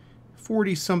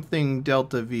 something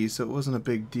delta V, so it wasn't a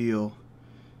big deal.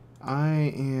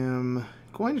 I am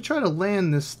going to try to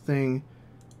land this thing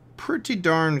pretty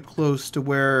darn close to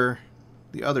where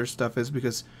the other stuff is,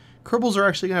 because Kerbals are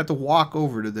actually going to have to walk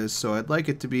over to this, so I'd like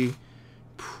it to be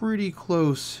pretty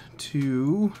close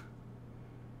to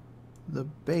the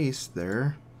base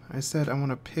there. I said I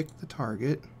want to pick the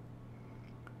target,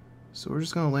 so we're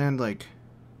just going to land like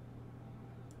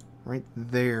right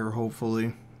there,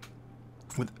 hopefully,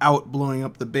 without blowing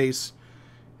up the base.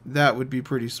 That would be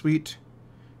pretty sweet.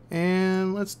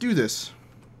 And let's do this.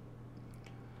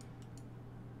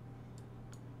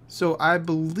 So I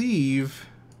believe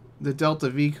the delta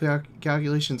V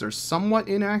calculations are somewhat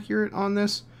inaccurate on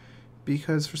this,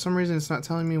 because for some reason it's not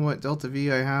telling me what delta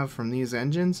V I have from these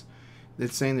engines.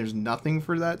 It's saying there's nothing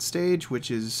for that stage, which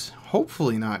is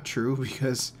hopefully not true,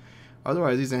 because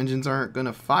otherwise these engines aren't going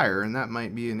to fire, and that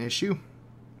might be an issue.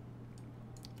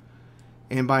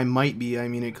 And by might be, I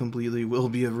mean it completely will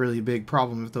be a really big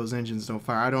problem if those engines don't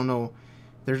fire. I don't know.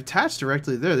 They're attached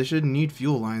directly there. They shouldn't need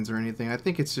fuel lines or anything. I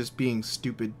think it's just being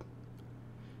stupid.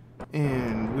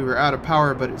 And we were out of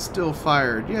power, but it still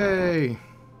fired. Yay!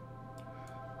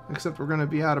 Except we're going to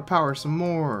be out of power some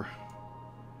more,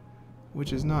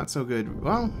 which is not so good.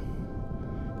 Well,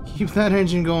 keep that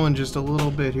engine going just a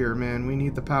little bit here, man. We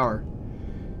need the power.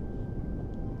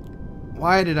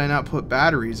 Why did I not put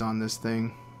batteries on this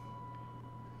thing?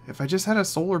 If I just had a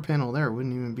solar panel there, it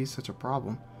wouldn't even be such a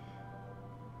problem.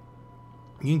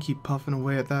 You can keep puffing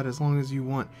away at that as long as you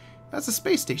want. That's a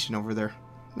space station over there.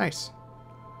 Nice.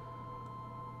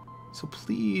 So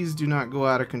please do not go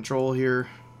out of control here.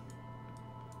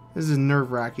 This is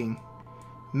nerve-wracking.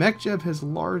 MechJeb has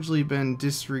largely been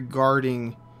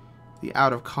disregarding the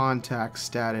out-of-contact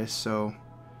status, so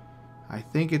I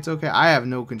think it's okay. I have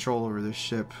no control over this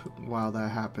ship while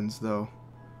that happens, though.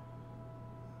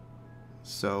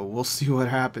 So we'll see what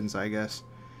happens, I guess.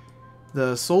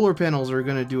 The solar panels are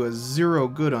going to do a zero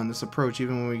good on this approach,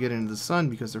 even when we get into the sun,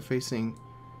 because they're facing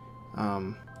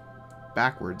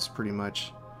backwards, pretty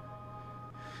much.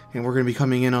 And we're going to be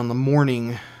coming in on the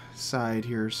morning side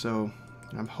here, so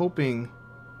I'm hoping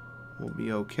we'll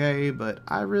be okay, but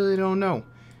I really don't know.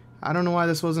 I don't know why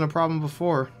this wasn't a problem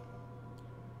before.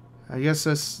 I guess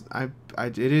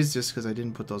it is just because I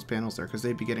didn't put those panels there, because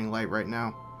they'd be getting light right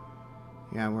now.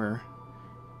 Yeah, we're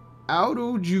out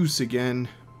of juice again.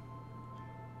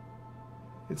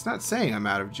 It's not saying I'm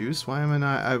out of juice. Why am I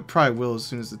not? I probably will as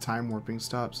soon as the time warping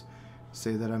stops.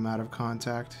 Say that I'm out of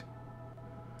contact.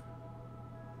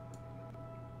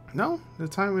 No,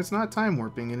 it's not time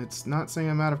warping, and it's not saying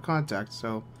I'm out of contact,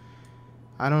 so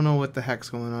I don't know what the heck's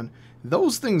going on.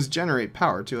 Those things generate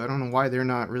power too. I don't know why they're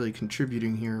not really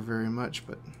contributing here very much,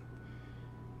 but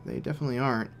they definitely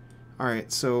aren't.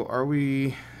 Alright, so are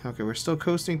we... Okay, we're still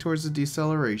coasting towards the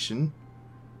deceleration.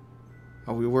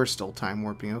 Oh, we were still time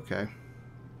warping, okay.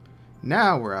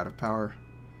 Now we're out of power.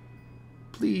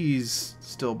 Please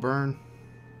still burn.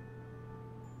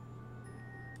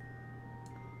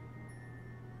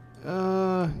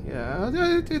 Yeah,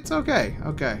 it's okay.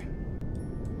 Okay.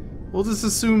 We'll just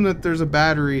assume that there's a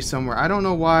battery somewhere. I don't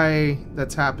know why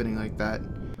that's happening like that.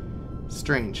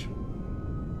 Strange.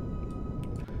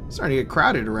 It's starting to get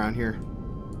crowded around here.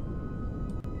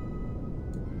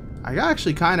 I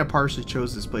actually kind of partially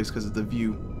chose this place because of the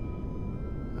view.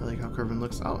 I like how Kerbal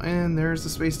looks. Oh, and there's the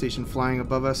space station flying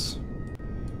above us.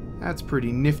 That's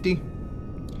pretty nifty.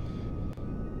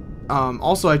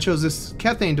 Also, I chose this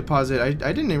Kethane deposit. I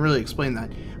didn't really explain that.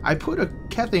 I put a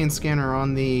Kethane scanner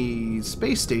on the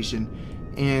space station,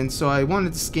 and so I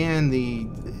wanted to scan the,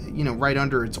 right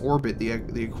under its orbit, the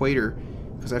equator,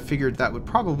 because I figured that would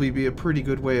probably be a pretty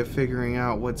good way of figuring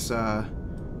out what's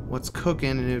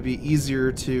cooking, and it'd be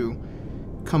easier to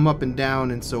come up and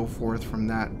down and so forth from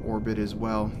that orbit as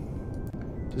well.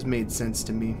 Just made sense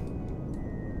to me.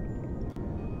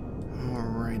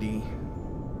 Alrighty.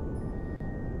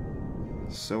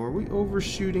 So are we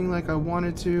overshooting like I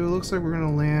wanted to? It looks like we're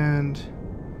gonna land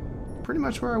pretty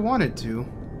much where I wanted to.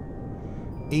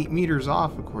 8 meters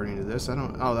off according to this.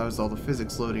 Oh, that was all the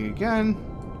physics loading again.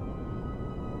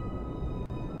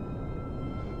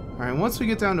 Alright, once we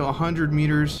get down to 100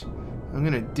 meters, I'm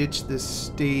gonna ditch this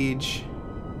stage.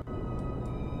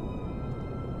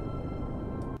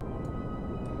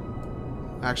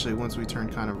 Actually, once we turn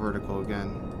kind of vertical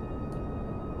again.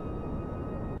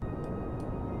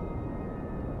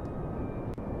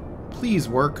 Please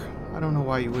work. I don't know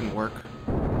why you wouldn't work.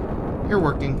 You're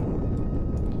working.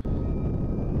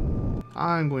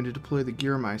 I'm going to deploy the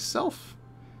gear myself,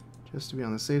 just to be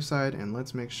on the safe side, and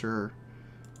let's make sure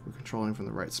we're controlling from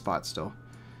the right spot still.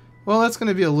 Well, that's going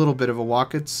to be a little bit of a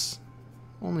walk. It's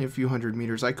only a few hundred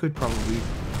meters. I could probably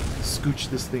scooch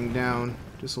this thing down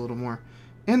just a little more.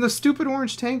 And the stupid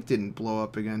orange tank didn't blow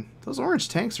up again. Those orange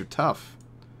tanks are tough.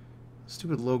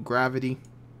 Stupid low gravity.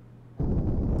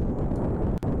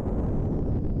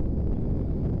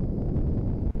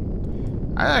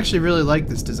 I actually really like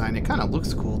this design. It kind of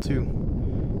looks cool too.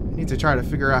 I need to try to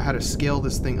figure out how to scale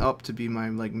this thing up to be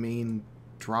my main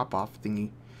drop-off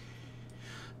thingy.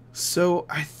 So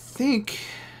I think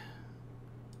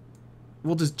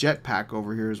we'll just jetpack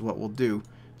over here is what we'll do.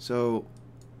 So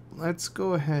let's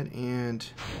go ahead and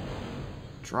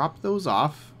drop those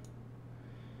off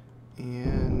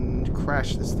and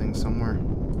crash this thing somewhere.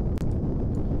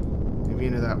 me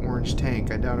into that orange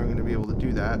tank. I doubt I'm going to be able to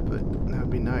do that, but that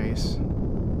would be nice. I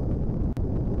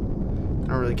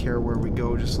don't really care where we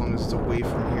go, just as long as it's away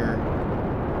from here.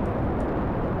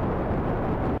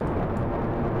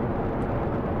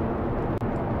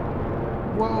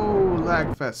 Whoa,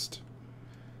 lagfest.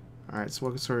 Alright, so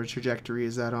what sort of trajectory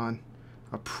is that on?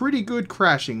 A pretty good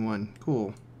crashing one.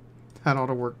 Cool. That ought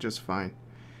to work just fine.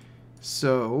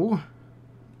 So,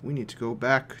 we need to go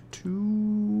back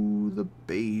to the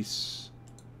base.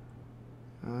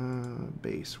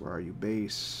 Base, where are you,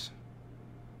 base?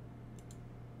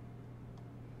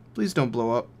 Please don't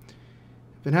blow up.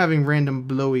 I've been having random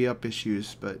blowy up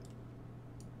issues, but...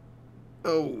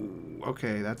 Oh,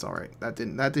 okay, that's alright. That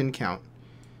didn't count.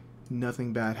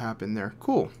 Nothing bad happened there.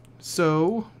 Cool.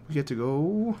 So, we get to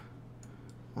go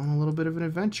on a little bit of an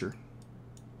adventure.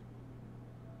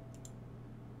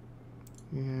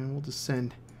 And we'll just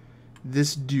send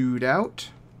this dude out.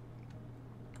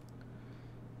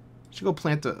 Should go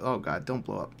plant the... Oh god, don't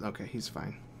blow up. Okay, he's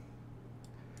fine.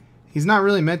 He's not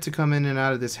really meant to come in and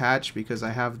out of this hatch because I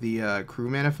have the crew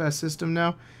manifest system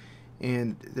now.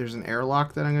 And there's an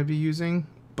airlock that I'm going to be using.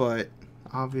 But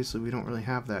obviously we don't really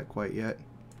have that quite yet.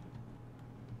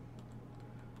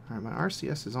 Alright, my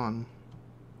RCS is on.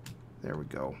 There we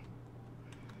go.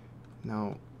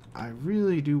 Now, I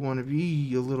really do want to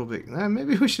be a little bit...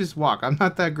 maybe we should just walk. I'm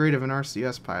not that great of an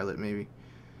RCS pilot, maybe.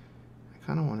 I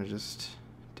kind of want to just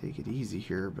take it easy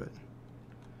here, but...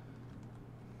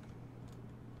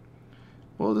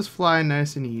 We'll just fly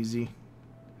nice and easy.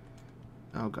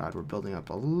 Oh god, we're building up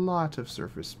a lot of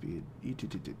surface speed.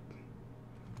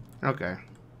 Okay.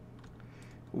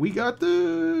 We got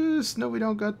this! No, we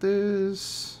don't got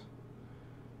this.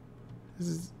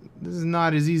 This is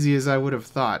not as easy as I would have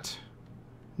thought.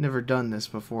 Never done this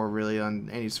before, really, on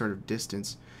any sort of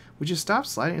distance. We just stop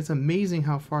sliding. It's amazing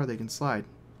how far they can slide.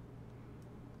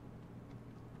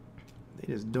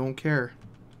 They just don't care.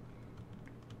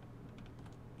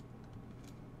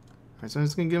 Alright, so I'm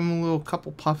just going to give them a little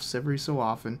couple puffs every so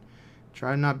often.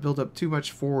 Try to not build up too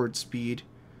much forward speed.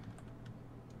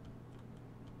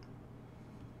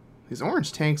 These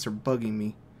orange tanks are bugging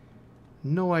me.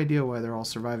 No idea why they're all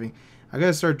surviving. I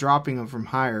gotta start dropping them from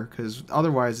higher, because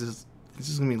otherwise this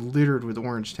is gonna be littered with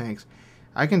orange tanks.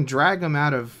 I can drag them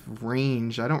out of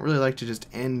range. I don't really like to just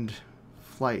end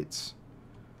flights.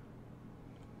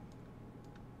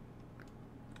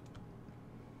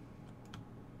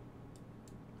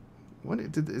 What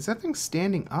is that thing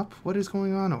standing up? What is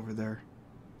going on over there?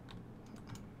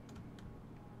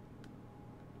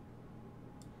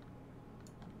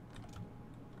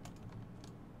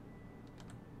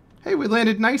 Hey, we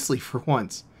landed nicely for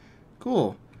once.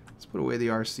 Cool. Let's put away the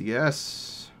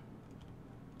RCS.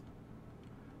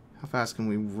 How fast can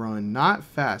we run? Not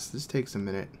fast. This takes a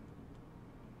minute.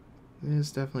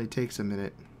 This definitely takes a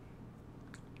minute.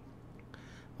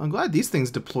 I'm glad these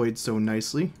things deployed so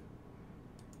nicely.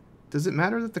 Does it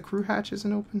matter that the crew hatch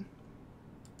isn't open?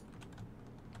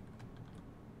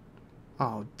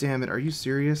 Oh, damn it. Are you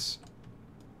serious?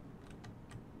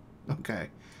 Okay.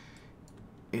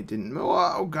 It didn't...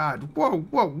 Oh, God. Whoa,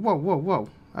 whoa, whoa, whoa, whoa.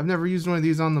 I've never used one of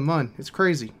these on the Mun. It's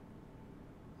crazy.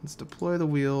 Let's deploy the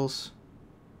wheels.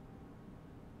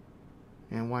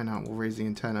 And why not? We'll raise the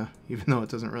antenna, even though it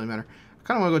doesn't really matter. I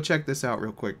kind of want to go check this out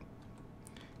real quick.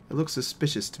 It looks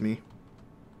suspicious to me.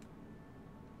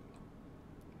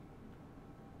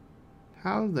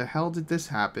 How the hell did this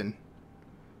happen?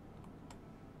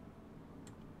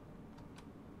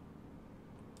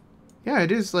 Yeah,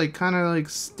 it is like kind of like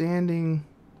standing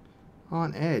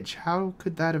on edge. How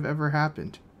could that have ever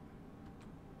happened?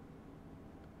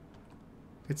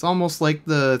 It's almost like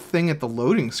the thing at the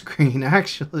loading screen,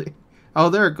 actually. Oh,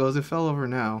 there it goes. It fell over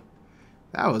now.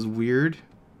 That was weird.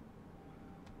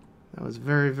 That was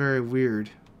very, very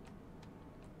weird.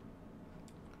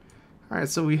 Alright,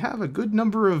 so we have a good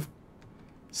number of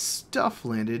stuff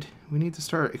landed. We need to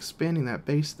start expanding that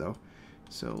base, though.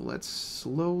 So let's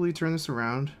slowly turn this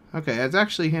around. Okay, it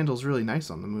actually handles really nice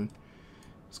on the moon.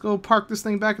 Let's go park this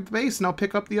thing back at the base, and I'll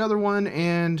pick up the other one,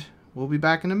 and we'll be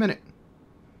back in a minute.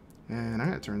 And I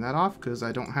gotta turn that off because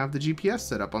I don't have the GPS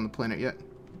set up on the planet yet.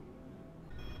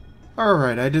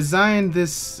 Alright, I designed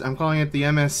this, I'm calling it the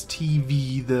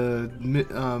MSTV, the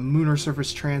Lunar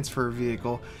Surface Transfer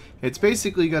Vehicle. It's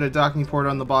basically got a docking port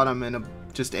on the bottom and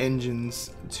just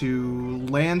engines to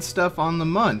land stuff on the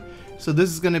Mun. So this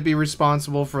is going to be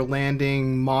responsible for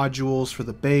landing modules for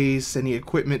the base, any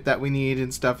equipment that we need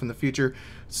and stuff in the future.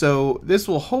 So this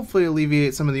will hopefully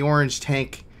alleviate some of the orange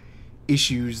tank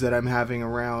issues that I'm having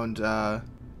around. Yeah,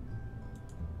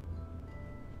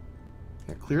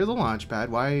 clear the launch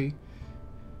pad. Why?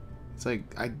 It's like,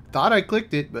 I thought I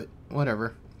clicked it, but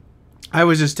whatever. I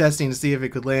was just testing to see if it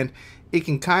could land. It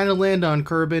can kind of land on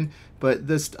Kerbal, but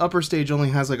this upper stage only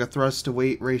has like a thrust to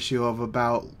weight ratio of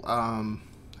about, I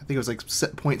think it was like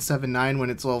 0.79 when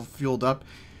it's all fueled up.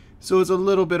 So it's a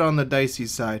little bit on the dicey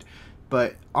side.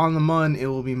 But on the Mun, it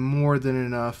will be more than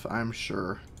enough, I'm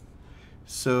sure.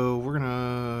 So we're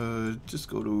gonna just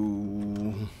go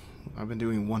to, I've been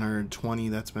doing 120,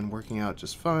 that's been working out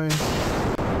just fine.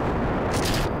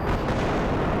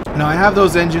 Now I have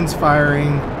those engines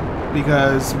firing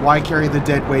because why carry the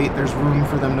dead weight? There's room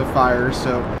for them to fire,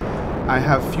 so I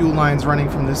have fuel lines running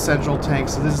from this central tank,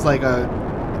 so this is like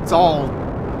it's all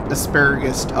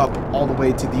asparagus up all the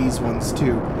way to these ones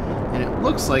too. And it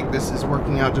looks like this is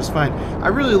working out just fine. I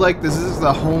really like this. This is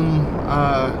the home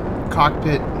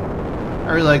cockpit.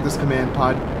 I really like this command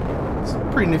pod. It's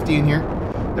pretty nifty in here.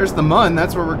 There's the Mun.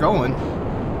 That's where we're going.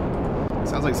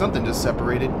 Sounds like something just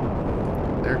separated.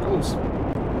 There it goes.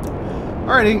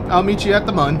 Alrighty, I'll meet you at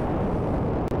the Mun.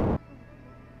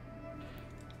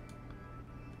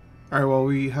 Alright, well,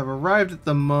 we have arrived at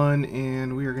the Mun,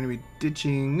 and we are going to be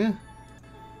ditching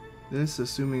this,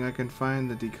 assuming I can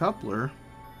find the decoupler.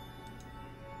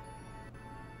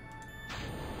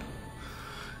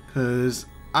 Because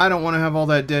I don't want to have all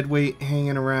that dead weight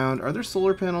hanging around. Are there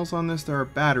solar panels on this? There are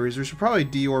batteries. We should probably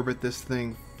deorbit this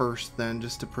thing first then,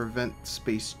 just to prevent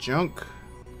space junk.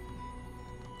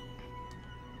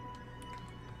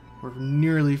 We're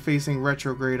nearly facing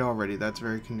retrograde already. That's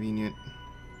very convenient.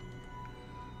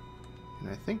 And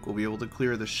I think we'll be able to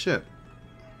clear the ship.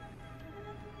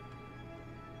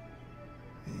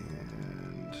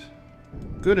 And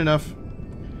good enough.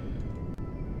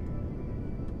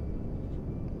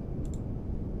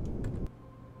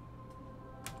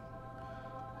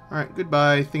 Alright,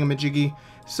 goodbye, thingamajiggy.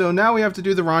 So now we have to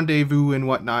do the rendezvous and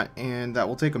whatnot, and that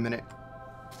will take a minute.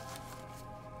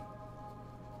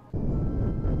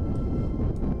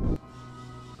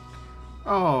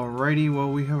 Alrighty, well,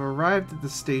 we have arrived at the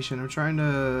station. I'm trying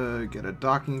to get a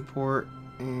docking port,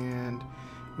 and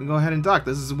we can go ahead and dock.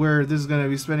 This is where this is going to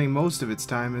be spending most of its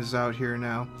time, is out here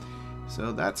now.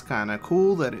 So that's kind of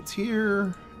cool that it's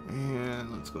here.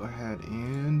 And let's go ahead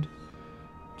and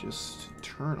just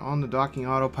turn on the docking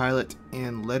autopilot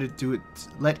and let it do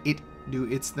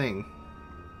its thing.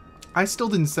 I still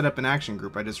didn't set up an action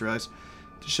group, I just realized,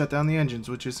 to shut down the engines,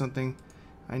 which is something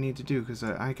I need to do, because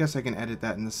I guess I can edit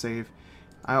that in the save.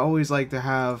 I always like to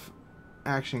have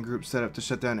action groups set up to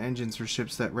shut down engines for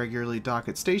ships that regularly dock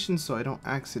at stations, so I don't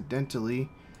accidentally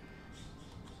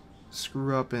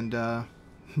screw up and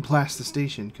blast the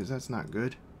station, because that's not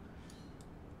good.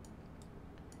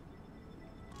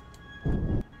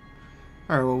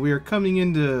 Alright, well, we are coming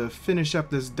in to finish up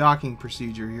this docking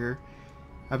procedure here.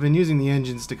 I've been using the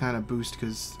engines to kind of boost,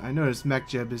 because I noticed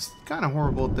MechJeb is kind of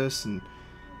horrible at this, and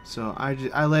so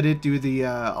I let it do the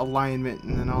alignment,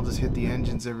 and then I'll just hit the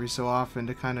engines every so often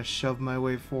to kind of shove my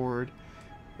way forward.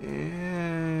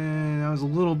 And I was a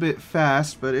little bit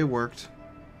fast, but it worked.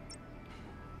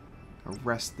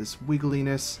 Arrest this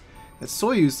wiggliness that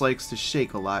Soyuz likes to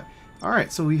shake a lot.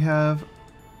 Alright, so we have...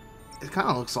 It kind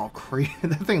of looks all crazy.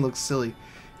 That thing looks silly.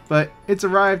 But it's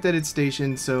arrived at its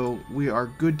station, so we are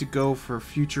good to go for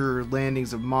future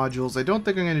landings of modules. I don't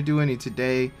think I'm going to do any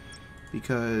today,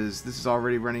 because this is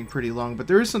already running pretty long. But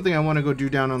there is something I want to go do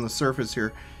down on the surface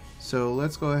here. So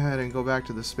let's go ahead and go back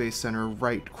to the Space Center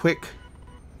right quick.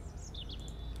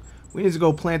 We need to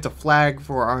go plant a flag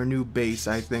for our new base,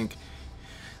 I think.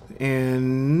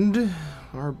 And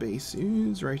our base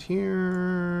is right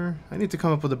here. I need to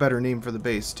come up with a better name for the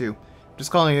base, too. I'm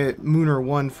just calling it Mooner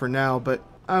 1 for now, but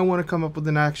I want to come up with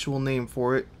an actual name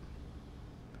for it.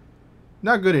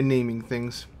 Not good at naming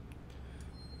things.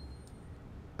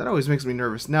 That always makes me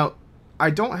nervous. Now, I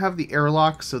don't have the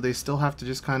airlock, so they still have to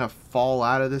just kind of fall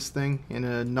out of this thing in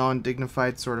a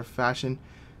non-dignified sort of fashion.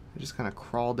 I just kind of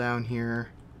crawl down here.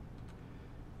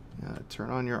 Turn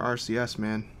on your RCS,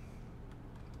 man.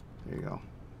 There you go.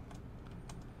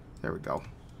 There we go.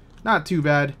 Not too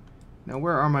bad. Now,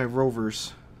 where are my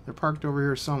rovers? They're parked over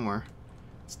here somewhere.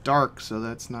 It's dark, so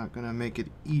that's not going to make it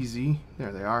easy.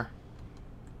 There they are.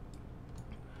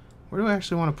 Where do I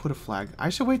actually want to put a flag? I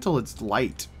should wait till it's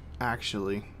light,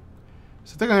 actually.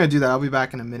 So I think I'm going to do that. I'll be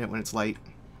back in a minute when it's light.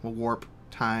 We'll warp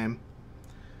time.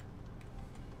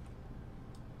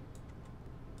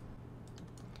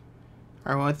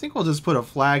 Alright, well, I think we'll just put a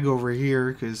flag over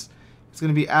here, because it's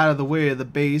going to be out of the way of the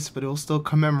base, but it will still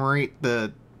commemorate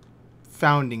the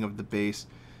founding of the base.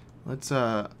 Let's,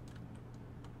 oh,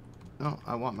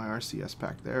 I want my RCS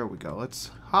pack. There we go.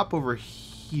 Let's hop over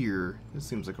here. This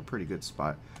seems like a pretty good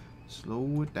spot.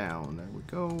 Slow it down. There we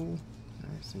go.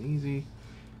 Nice and easy.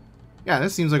 Yeah,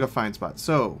 this seems like a fine spot.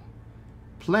 So,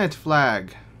 Plant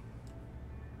flag.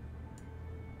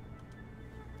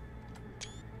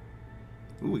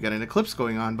 Ooh, we got an eclipse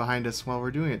going on behind us while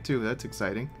we're doing it too. That's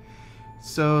exciting.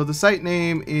 So the site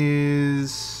name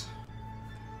is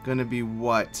gonna be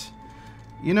what?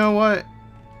 You know what?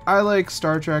 I like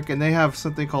Star Trek, and they have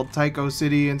something called Tycho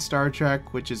City in Star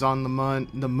Trek, which is on the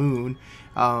moon.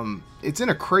 It's in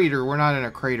a crater. We're not in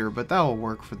a crater, but that will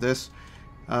work for this.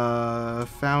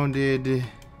 Founded...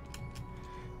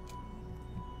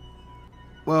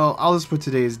 Well, I'll just put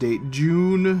today's date.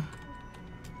 June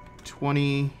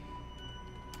 20,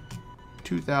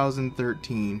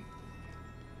 2013.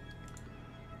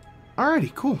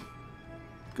 Alrighty, cool.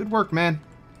 Good work, man.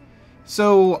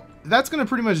 So that's going to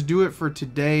pretty much do it for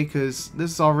today, because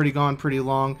this has already gone pretty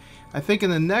long. I think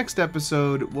in the next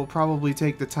episode, we'll probably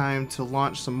take the time to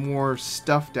launch some more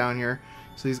stuff down here,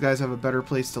 so these guys have a better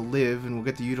place to live, and we'll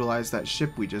get to utilize that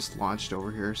ship we just launched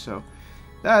over here. So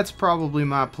that's probably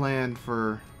my plan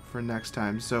for next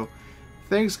time. So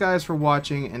thanks guys for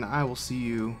watching, and I will see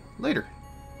you later.